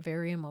people get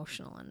very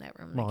emotional in that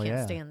room. They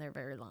can't stand there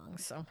very long.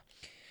 So,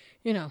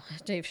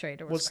 Dave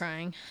Schrader was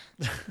crying.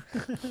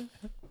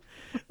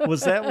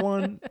 Was that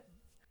one...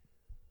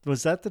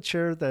 Was that the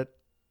chair that...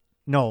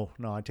 No,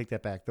 I take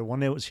that back. The one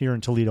that was here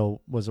in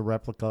Toledo was a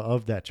replica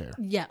of that chair.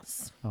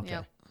 Yes. Okay.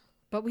 Yep.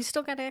 But we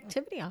still got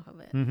activity off of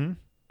it,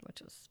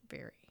 which is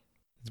very...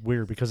 It's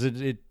weird because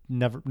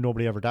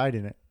nobody ever died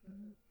in it.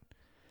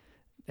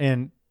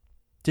 And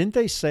didn't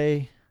they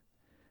say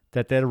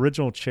that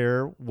original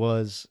chair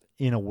was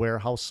in a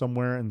warehouse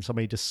somewhere and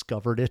somebody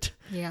discovered it?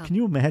 Yeah. Can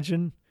you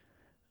imagine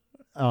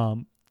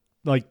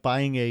like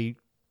buying a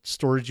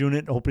storage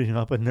unit, opening it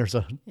up, and there's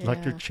a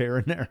electric chair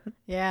in there?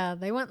 Yeah,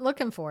 they went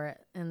looking for it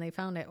and they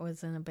found it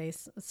was in a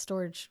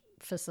storage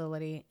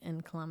facility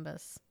in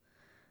Columbus.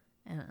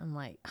 And I'm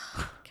like,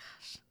 oh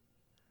gosh,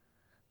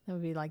 that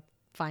would be like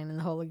finding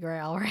the Holy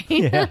Grail, right?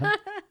 Yeah.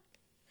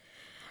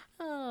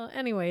 Oh,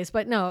 anyways,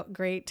 but no,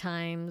 great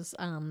times.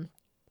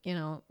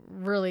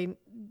 Really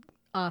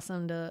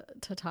awesome to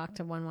talk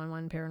to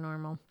 111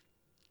 Paranormal.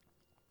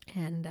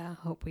 And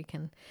hope we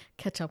can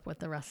catch up with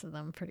the rest of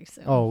them pretty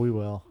soon. Oh, we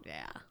will.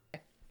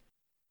 Yeah.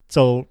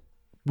 So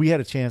we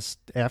had a chance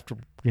after,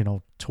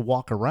 to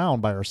walk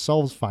around by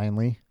ourselves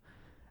finally.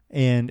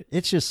 And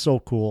it's just so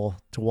cool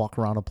to walk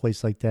around a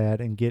place like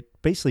that and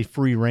get basically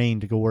free reign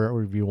to go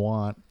wherever you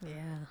want.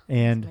 Yeah.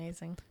 And it's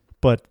amazing.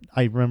 But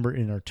I remember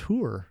in our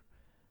tour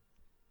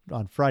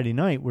on Friday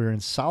night, we were in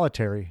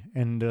Solitary,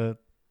 and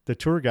the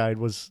tour guide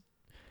was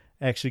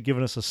actually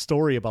giving us a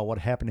story about what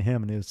happened to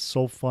him. And it was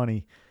so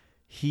funny.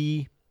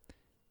 He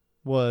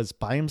was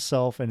by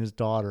himself and his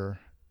daughter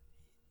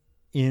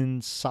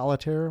in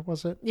Solitaire,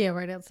 was it? Yeah,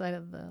 right outside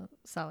of the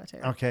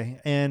Solitaire.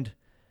 Okay. And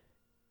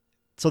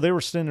so they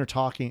were sitting there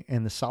talking,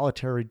 and the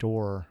Solitary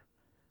door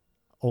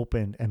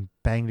opened and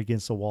banged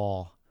against the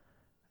wall.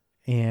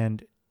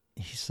 And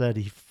he said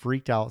he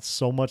freaked out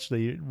so much that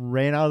he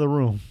ran out of the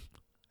room,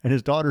 and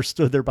his daughter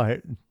stood there by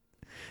it.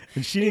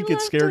 And she didn't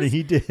get scared, and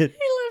he did. He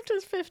left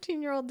his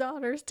 15-year-old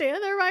daughter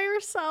standing there by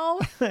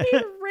herself. He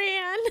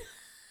ran.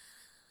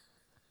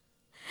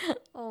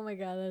 Oh my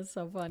God, that's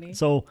so funny.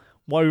 So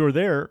while we were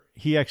there,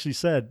 he actually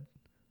said,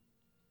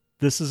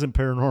 "This isn't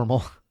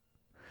paranormal."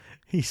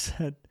 He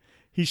said,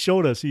 he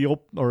showed us, he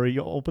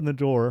opened the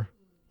door,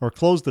 or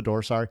closed the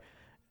door, sorry,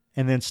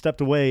 and then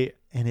stepped away,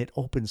 and it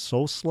opened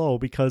so slow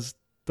because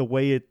the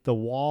way the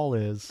wall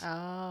is.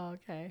 Oh,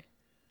 okay.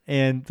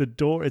 And the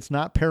door, it's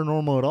not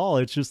paranormal at all.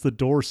 It's just the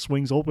door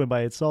swings open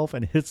by itself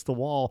and hits the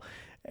wall.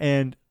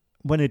 And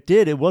when it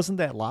did, it wasn't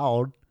that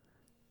loud.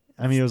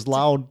 I mean, it was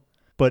loud,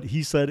 but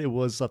he said it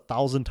was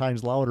 1,000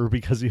 times louder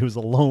because he was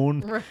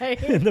alone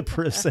in the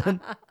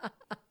prison.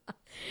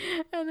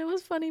 And it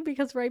was funny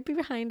because right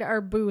behind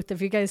our booth,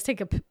 if you guys take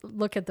a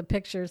look at the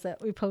pictures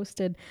that we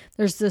posted,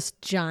 there's this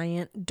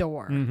giant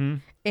door. Mm-hmm.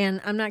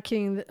 And I'm not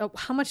kidding.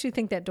 How much do you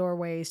think that door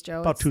weighs,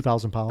 Joe? About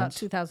 2,000 pounds. About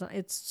 2,000.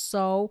 It's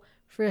so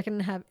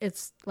freaking heavy.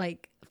 It's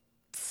like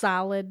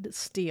solid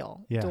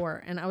steel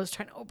door. And I was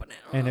trying to open it.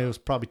 And it was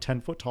probably 10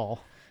 foot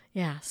tall.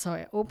 Yeah. So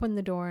I opened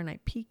the door and I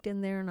peeked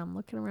in there and I'm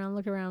looking around.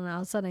 And all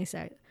of a sudden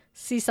I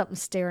see something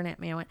staring at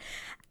me. I went,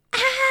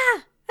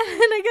 ah! And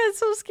I got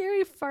so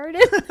scared, I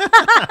farted.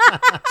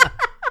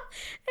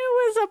 It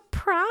was a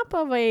prop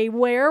of a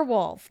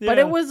werewolf, but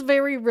it was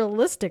very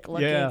realistic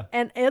looking. Yeah.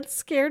 And it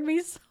scared me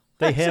so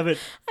much. They have it.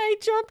 I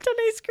jumped and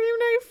I screamed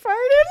and I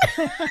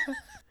farted.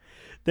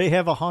 They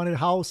have a haunted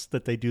house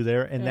that they do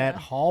there, and that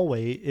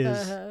hallway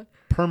is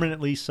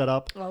permanently set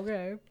up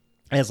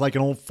as like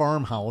an old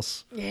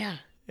farmhouse. Yeah.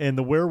 And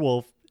the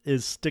werewolf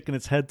is sticking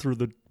its head through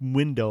the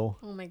window.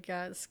 Oh my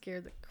God, it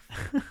scared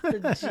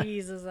the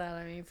Jesus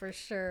out of me for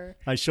sure.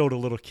 I showed a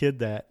little kid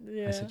that.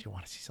 Yeah. I said, "You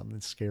want to see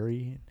something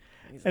scary?"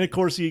 And of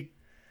course he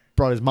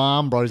brought his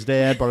mom, brought his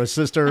dad, brought his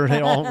sister, and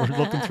they all were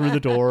looking through the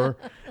door.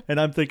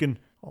 And I'm thinking,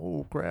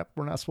 oh crap,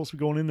 we're not supposed to be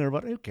going in there,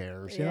 but who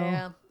cares? You know?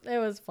 Yeah, it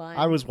was fun.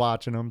 I was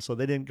watching them, so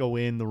they didn't go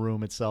in the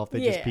room itself.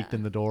 They just Yeah. peeked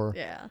in the door.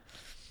 Yeah.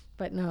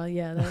 But no,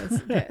 yeah,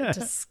 that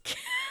just.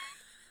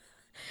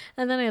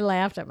 And then I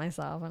laughed at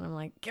myself, and I'm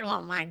like,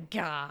 "Oh my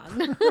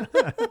god!"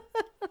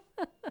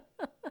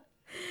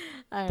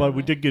 But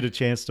we did get a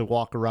chance to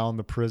walk around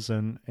the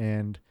prison,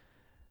 and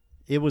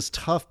it was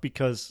tough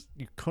because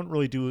you couldn't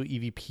really do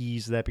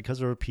EVPs that because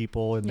there were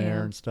people in there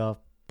Yeah. and stuff.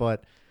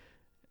 But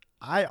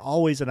I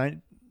always, and I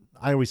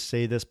always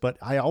say this, but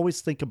I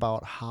always think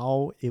about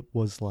how it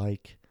was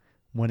like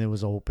when it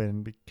was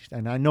open.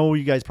 And I know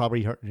you guys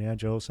probably heard, yeah,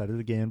 Joe said it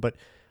again, but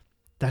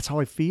that's how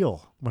I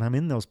feel when I'm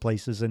in those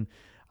places. And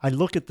I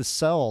look at the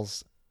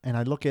cells and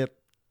I look at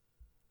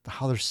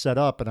how they're set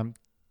up, and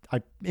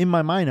in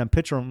my mind, I'm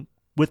picturing them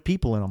with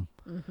people in them.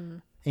 Mm-hmm.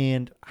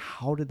 And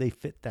how did they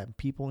fit that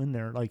people in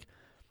there? Like,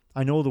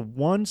 I know the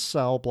one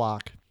cell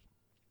block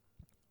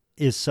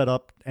is set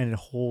up and it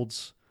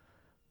holds,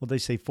 what they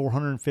say,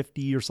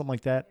 450 or something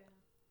like that.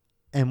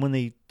 And when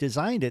they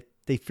designed it,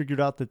 they figured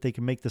out that they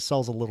can make the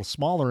cells a little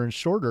smaller and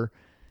shorter,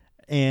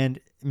 and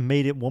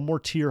made it one more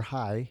tier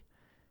high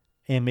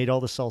and made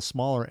all the cells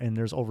smaller. And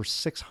there's over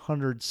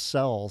 600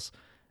 cells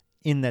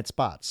in that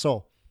spot.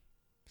 So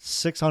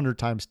 600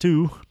 times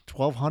 2,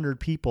 1,200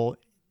 people,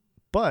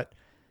 but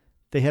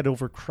they had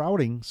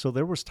overcrowding. So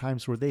there was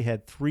times where they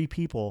had 3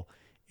 people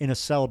in a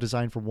cell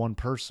designed for one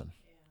person.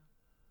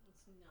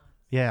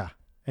 Yeah.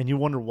 And you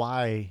wonder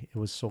why it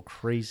was so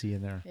crazy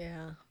in there.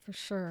 Yeah, for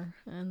sure.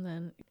 And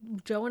then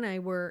Joe and I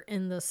were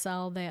in the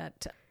cell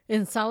that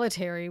in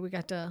solitary, we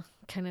got to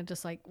kind of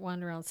just like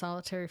wander around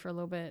solitary for a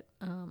little bit.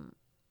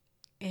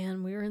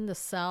 And we were in the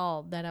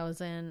cell that I was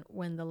in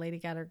when the lady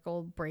got her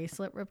gold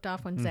bracelet ripped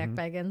off when Zach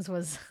Bagans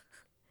was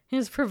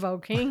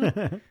provoking.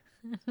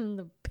 In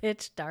the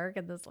pitch dark,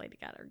 and this lady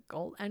got her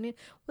gold. I mean, it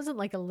wasn't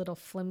like a little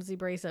flimsy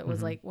bracelet. It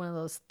was like one of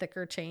those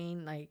thicker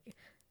chain, like,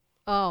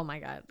 oh my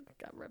God,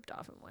 got ripped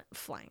off and went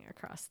flying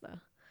across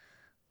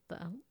the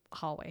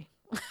hallway.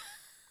 It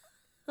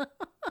was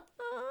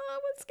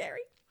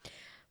scary.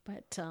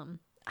 But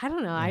I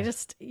don't know. Yeah. I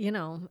just,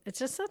 it's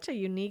just such a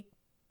unique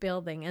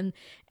building,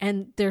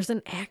 and there's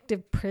an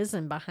active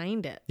prison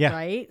behind it,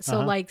 right? So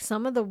like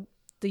some of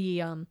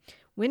the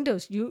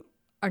windows, you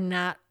are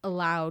not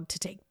allowed to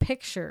take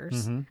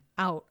pictures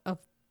out of,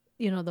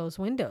 those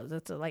windows.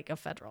 It's like a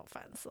federal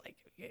offense, like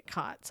you get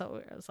caught. So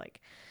it was like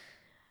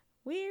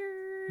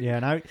weird. Yeah.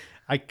 And I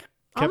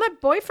all my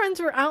boyfriends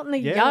were out in the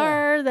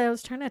yard. I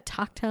was trying to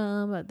talk to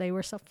them, but they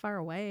were so far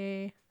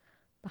away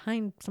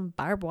behind some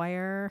barbed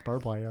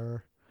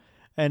wire.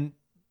 And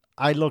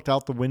I looked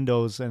out the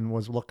windows and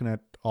was looking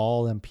at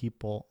all them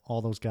people,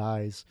 all those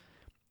guys,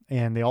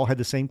 and they all had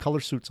the same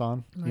color suits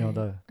on,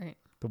 the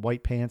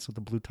white pants with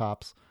the blue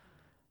tops.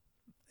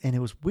 And it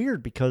was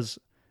weird because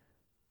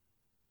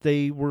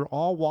they were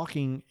all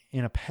walking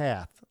in a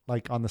path,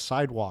 like on the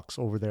sidewalks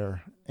over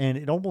there. And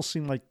it almost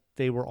seemed like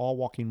they were all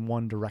walking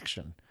one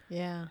direction.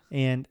 Yeah.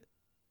 And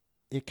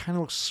it kind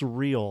of looks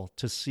surreal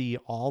to see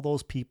all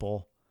those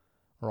people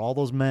or all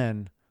those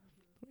men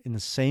in the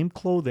same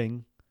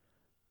clothing,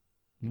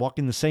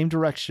 walking the same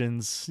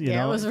directions. You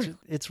know,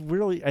 it's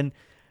really, and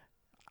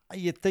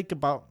you think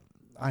about,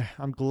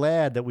 I'm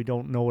glad that we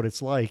don't know what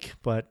it's like,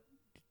 but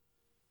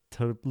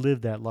to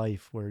live that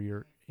life where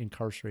you're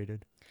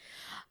incarcerated.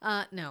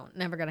 No,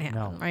 never gonna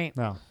happen, right?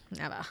 No.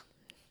 Never.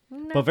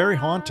 But very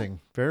haunting.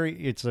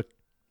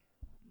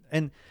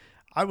 And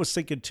I was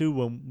thinking too,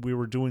 when we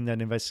were doing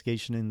that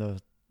investigation in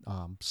the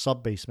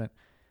sub-basement,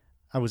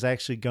 I was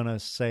actually gonna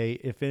say,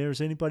 if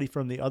there's anybody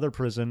from the other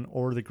prison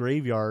or the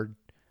graveyard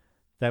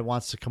that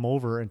wants to come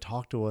over and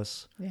talk to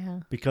us.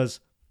 Yeah.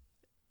 Because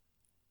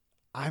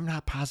I'm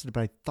not positive,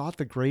 but I thought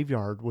the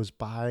graveyard was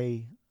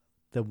by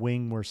the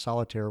wing where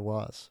Solitaire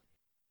was.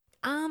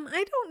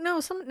 I don't know.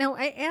 No,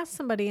 I asked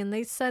somebody and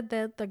they said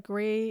that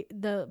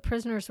the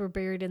prisoners were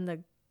buried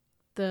in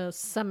the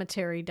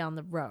cemetery down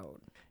the road.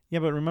 Yeah,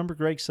 but remember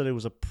Greg said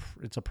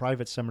it's a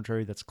private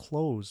cemetery that's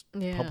closed.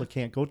 Yeah. Public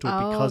can't go to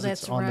it because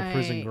it's on the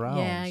prison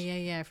grounds.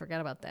 Yeah. I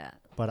forgot about that.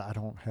 But I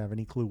don't have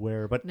any clue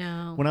where. But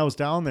no. When I was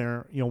down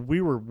there,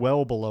 we were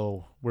well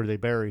below where they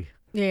bury.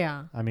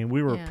 Yeah. I mean,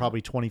 we were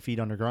probably 20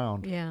 feet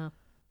underground. Yeah.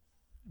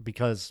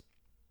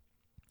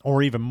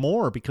 Or even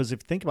more, because if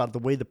you think about it, the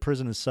way the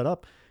prison is set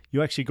up,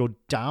 you actually go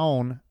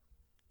down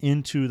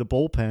into the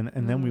bullpen,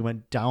 and then we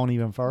went down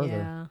even farther.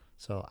 Yeah.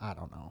 So I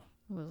don't know.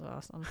 It was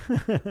awesome.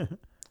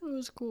 It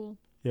was cool.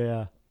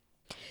 Yeah.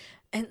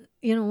 And,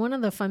 one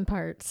of the fun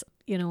parts,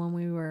 when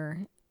we were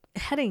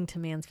heading to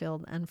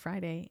Mansfield on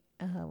Friday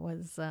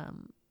was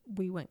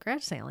we went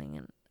garage sailing.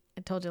 And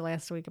I told you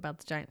last week about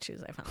the giant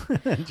shoes I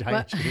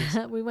found. Shoes.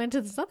 We went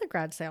to this other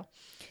garage sale,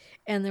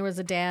 and there was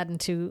a dad and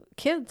 2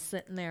 kids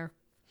sitting there,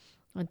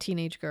 a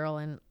teenage girl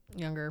and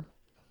younger,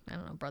 I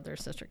don't know, brother or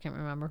sister, can't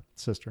remember.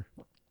 Sister.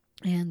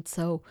 And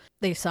so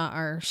they saw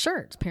our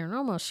shirts,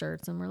 paranormal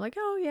shirts, and we're like,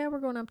 oh yeah, we're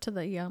going up to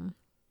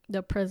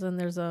the prison.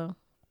 There's a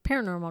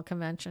paranormal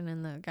convention,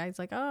 and the guy's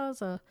like, oh,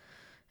 it's a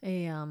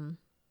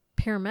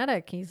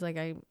paramedic, he's like,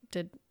 I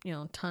did,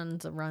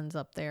 tons of runs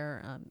up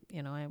there.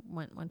 I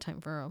went one time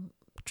for a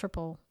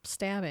triple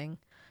stabbing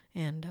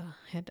and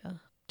had to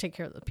take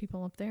care of the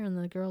people up there. And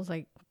the girl's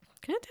like,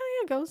 can I tell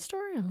you a ghost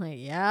story? I'm like,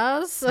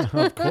 yes.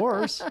 Of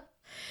course.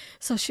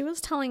 So she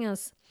was telling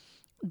us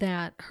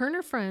that her and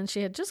her friend,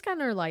 she had just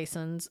gotten her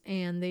license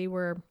and they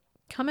were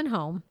coming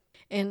home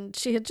and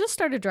she had just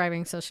started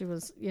driving. So she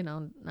was,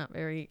 not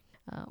very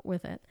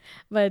with it,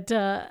 but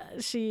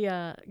she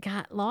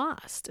got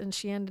lost and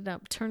she ended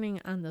up turning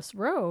on this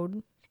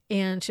road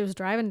and she was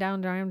driving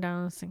down, I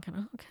was thinking,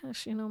 oh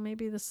gosh,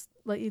 maybe this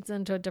leads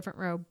into a different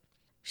road.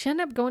 She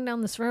ended up going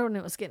down this road and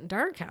it was getting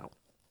dark out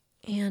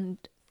and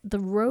the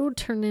road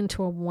turned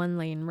into a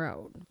 1-lane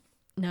road.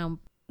 Now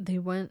they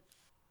went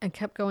and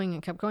kept going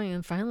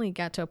and finally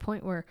got to a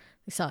point where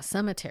they saw a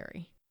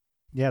cemetery.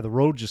 Yeah, the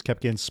road just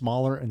kept getting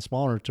smaller and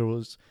smaller until it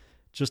was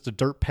just a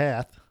dirt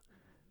path.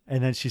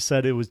 And then she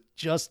said it was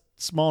just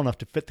small enough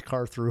to fit the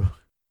car through.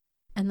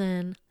 And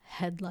then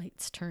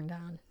headlights turned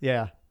on.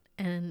 Yeah.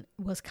 And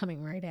was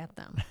coming right at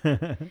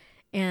them.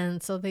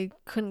 And so they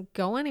couldn't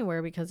go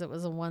anywhere because it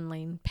was a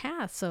 1-lane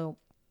path. So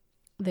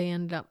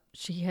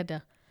she had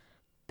to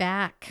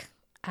back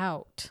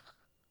out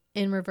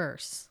in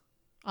reverse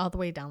all the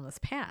way down this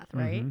path,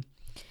 right?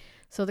 Mm-hmm.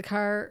 So the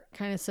car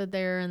kind of stood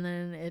there and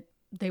then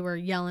they were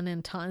yelling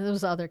and taunting. There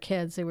was other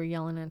kids. They were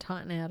yelling and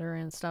taunting at her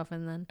and stuff.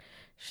 And then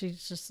she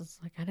just was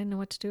like, I didn't know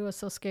what to do. I was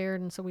so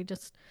scared. And so we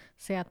just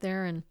sat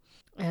there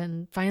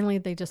and finally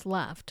they just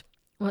left.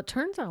 Well, it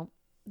turns out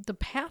the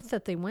path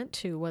that they went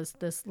to was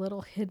this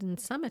little hidden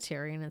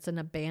cemetery, and it's an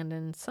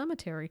abandoned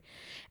cemetery.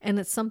 And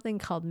it's something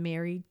called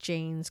Mary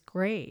Jane's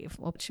grave.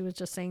 Well, she was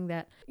just saying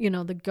that,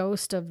 the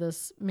ghost of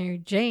this Mary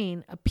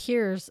Jane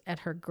appears at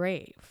her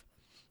grave,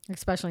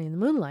 especially in the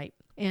moonlight.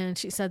 And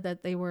she said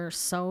that they were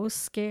so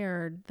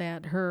scared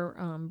that her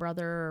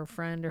brother or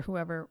friend or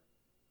whoever,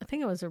 I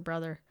think it was her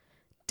brother,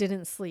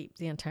 didn't sleep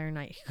the entire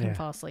night. He couldn't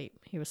fall asleep.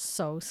 He was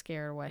so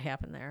scared what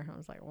happened there. I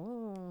was like,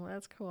 oh,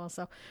 that's cool.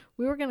 So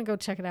we were going to go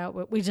check it out,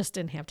 but we just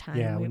didn't have time.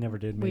 Yeah, we never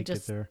did make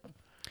it there.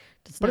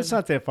 But it's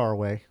not that far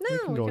away. No,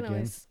 we can go again.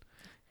 Always...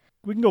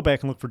 We can go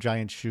back and look for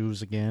giant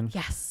shoes again.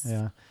 Yes.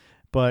 Yeah.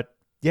 But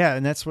yeah,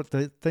 and that's what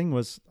the thing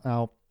was.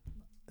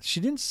 She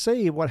didn't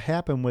say what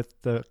happened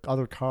with the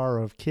other car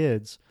of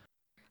kids.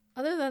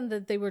 Other than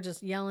that they were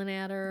just yelling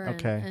at her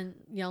and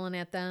yelling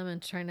at them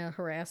and trying to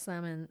harass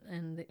them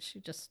and she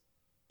just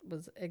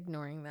was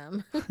ignoring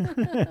them.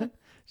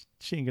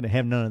 She ain't going to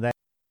have none of that.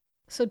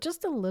 So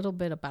just a little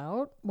bit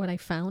about what I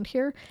found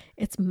here.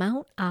 It's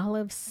Mount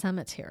Olive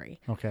Cemetery.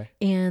 Okay.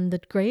 And the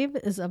grave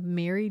is of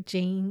Mary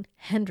Jane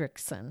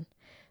Hendrickson.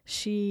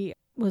 She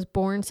was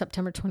born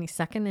September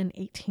 22nd in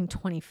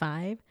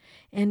 1825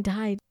 and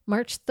died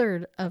March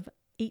 3rd of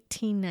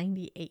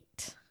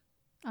 1898.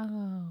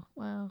 Oh,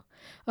 wow.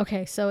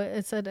 Okay, so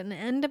it said an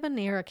end of an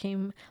era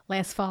came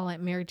last fall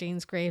at Mary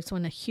Jane's graves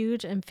when a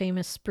huge and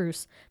famous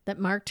spruce that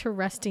marked her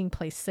resting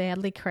place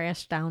sadly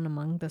crashed down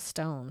among the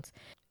stones.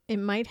 It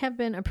might have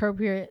been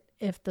appropriate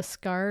if the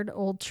scarred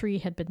old tree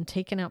had been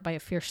taken out by a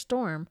fierce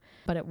storm,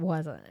 but it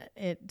wasn't.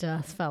 It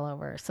just fell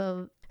over.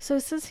 So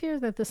it says here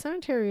that the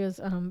cemetery is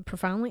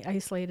profoundly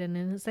isolated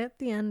and is at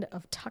the end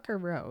of Tucker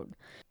Road.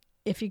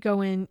 If you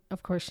go in,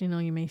 of course, you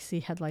may see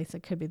headlights.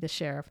 It could be the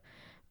sheriff.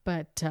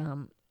 But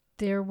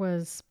there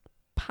was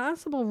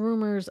possible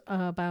rumors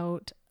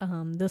about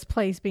this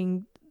place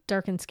being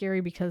dark and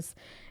scary because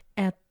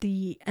at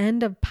the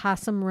end of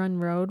Possum Run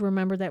Road,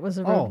 remember that was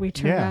the road we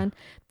turned on?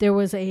 There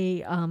was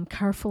a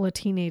car full of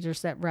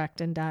teenagers that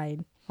wrecked and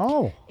died.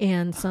 Oh.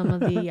 And some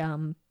of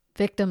the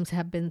victims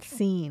have been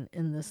seen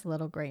in this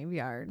little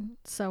graveyard.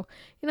 So,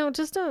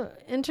 just a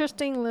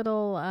interesting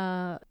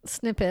little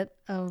snippet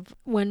of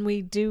when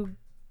we do.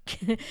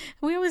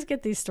 We always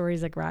get these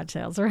stories at garage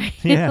sales, right?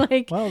 Yeah.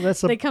 They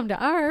come to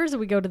ours,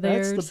 we go to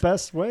theirs. That's the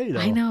best way, though.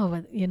 I know,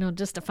 but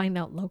just to find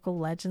out local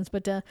legends,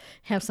 but to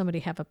have somebody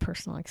have a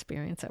personal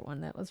experience at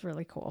one, that was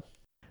really cool.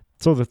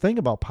 So the thing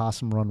about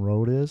Possum Run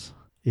Road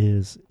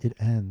is it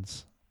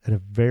ends at a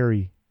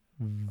very,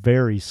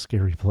 very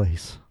scary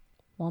place.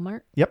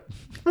 Walmart. Yep.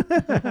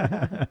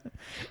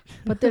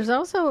 But there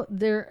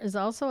is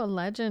also a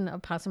legend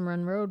of Possum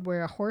Run Road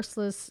where a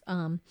horseless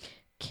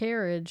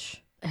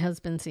carriage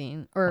has been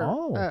seen,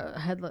 or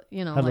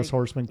headless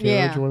horseman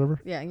carriage or whatever.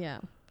 Yeah,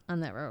 on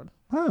that road.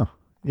 Oh,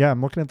 yeah.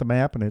 I'm looking at the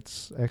map, and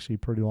it's actually a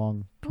pretty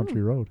long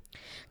country road.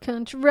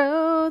 Country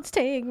roads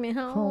take me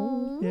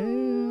home.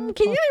 Yeah,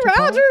 Kenny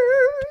Rogers.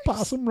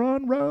 Possum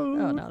Run Road.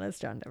 Oh no, that's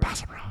John Denver.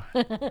 Possum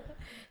Run.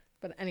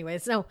 But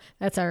anyways, no,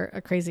 that's our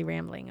crazy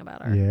rambling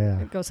about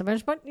our ghost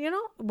adventures. But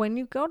when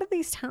you go to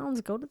these towns,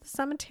 go to the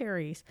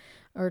cemeteries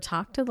or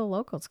talk to the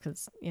locals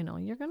because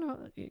you're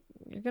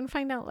gonna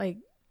find out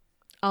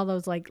all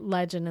those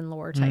legend and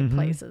lore type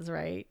places,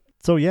 right?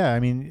 So yeah, I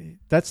mean,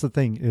 that's the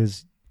thing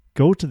is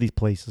go to these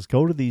places,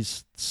 go to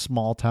these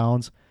small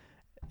towns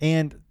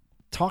and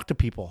talk to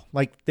people.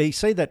 Like they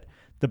say that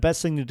the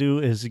best thing to do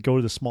is go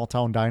to the small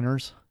town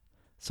diners.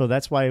 So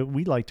that's why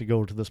we like to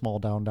go to the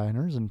small town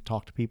diners and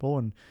talk to people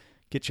and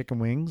get chicken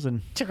wings.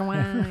 And Chicken wing.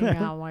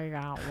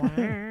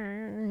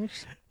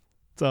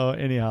 so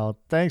anyhow,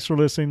 thanks for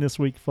listening this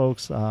week,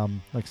 folks. Like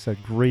I said,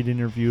 great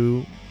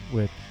interview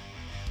with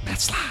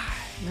Matt Sly.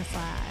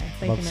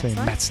 Thank Love you, saying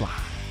Matt Matt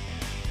Sly.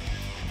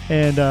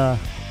 And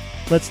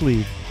let's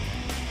leave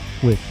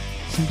with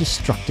some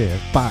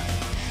Destructive by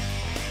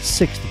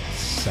 60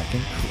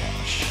 Second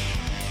Crush.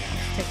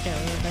 Take care,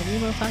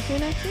 everybody. We'll talk to you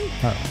next week.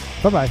 All right.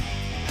 Bye-bye.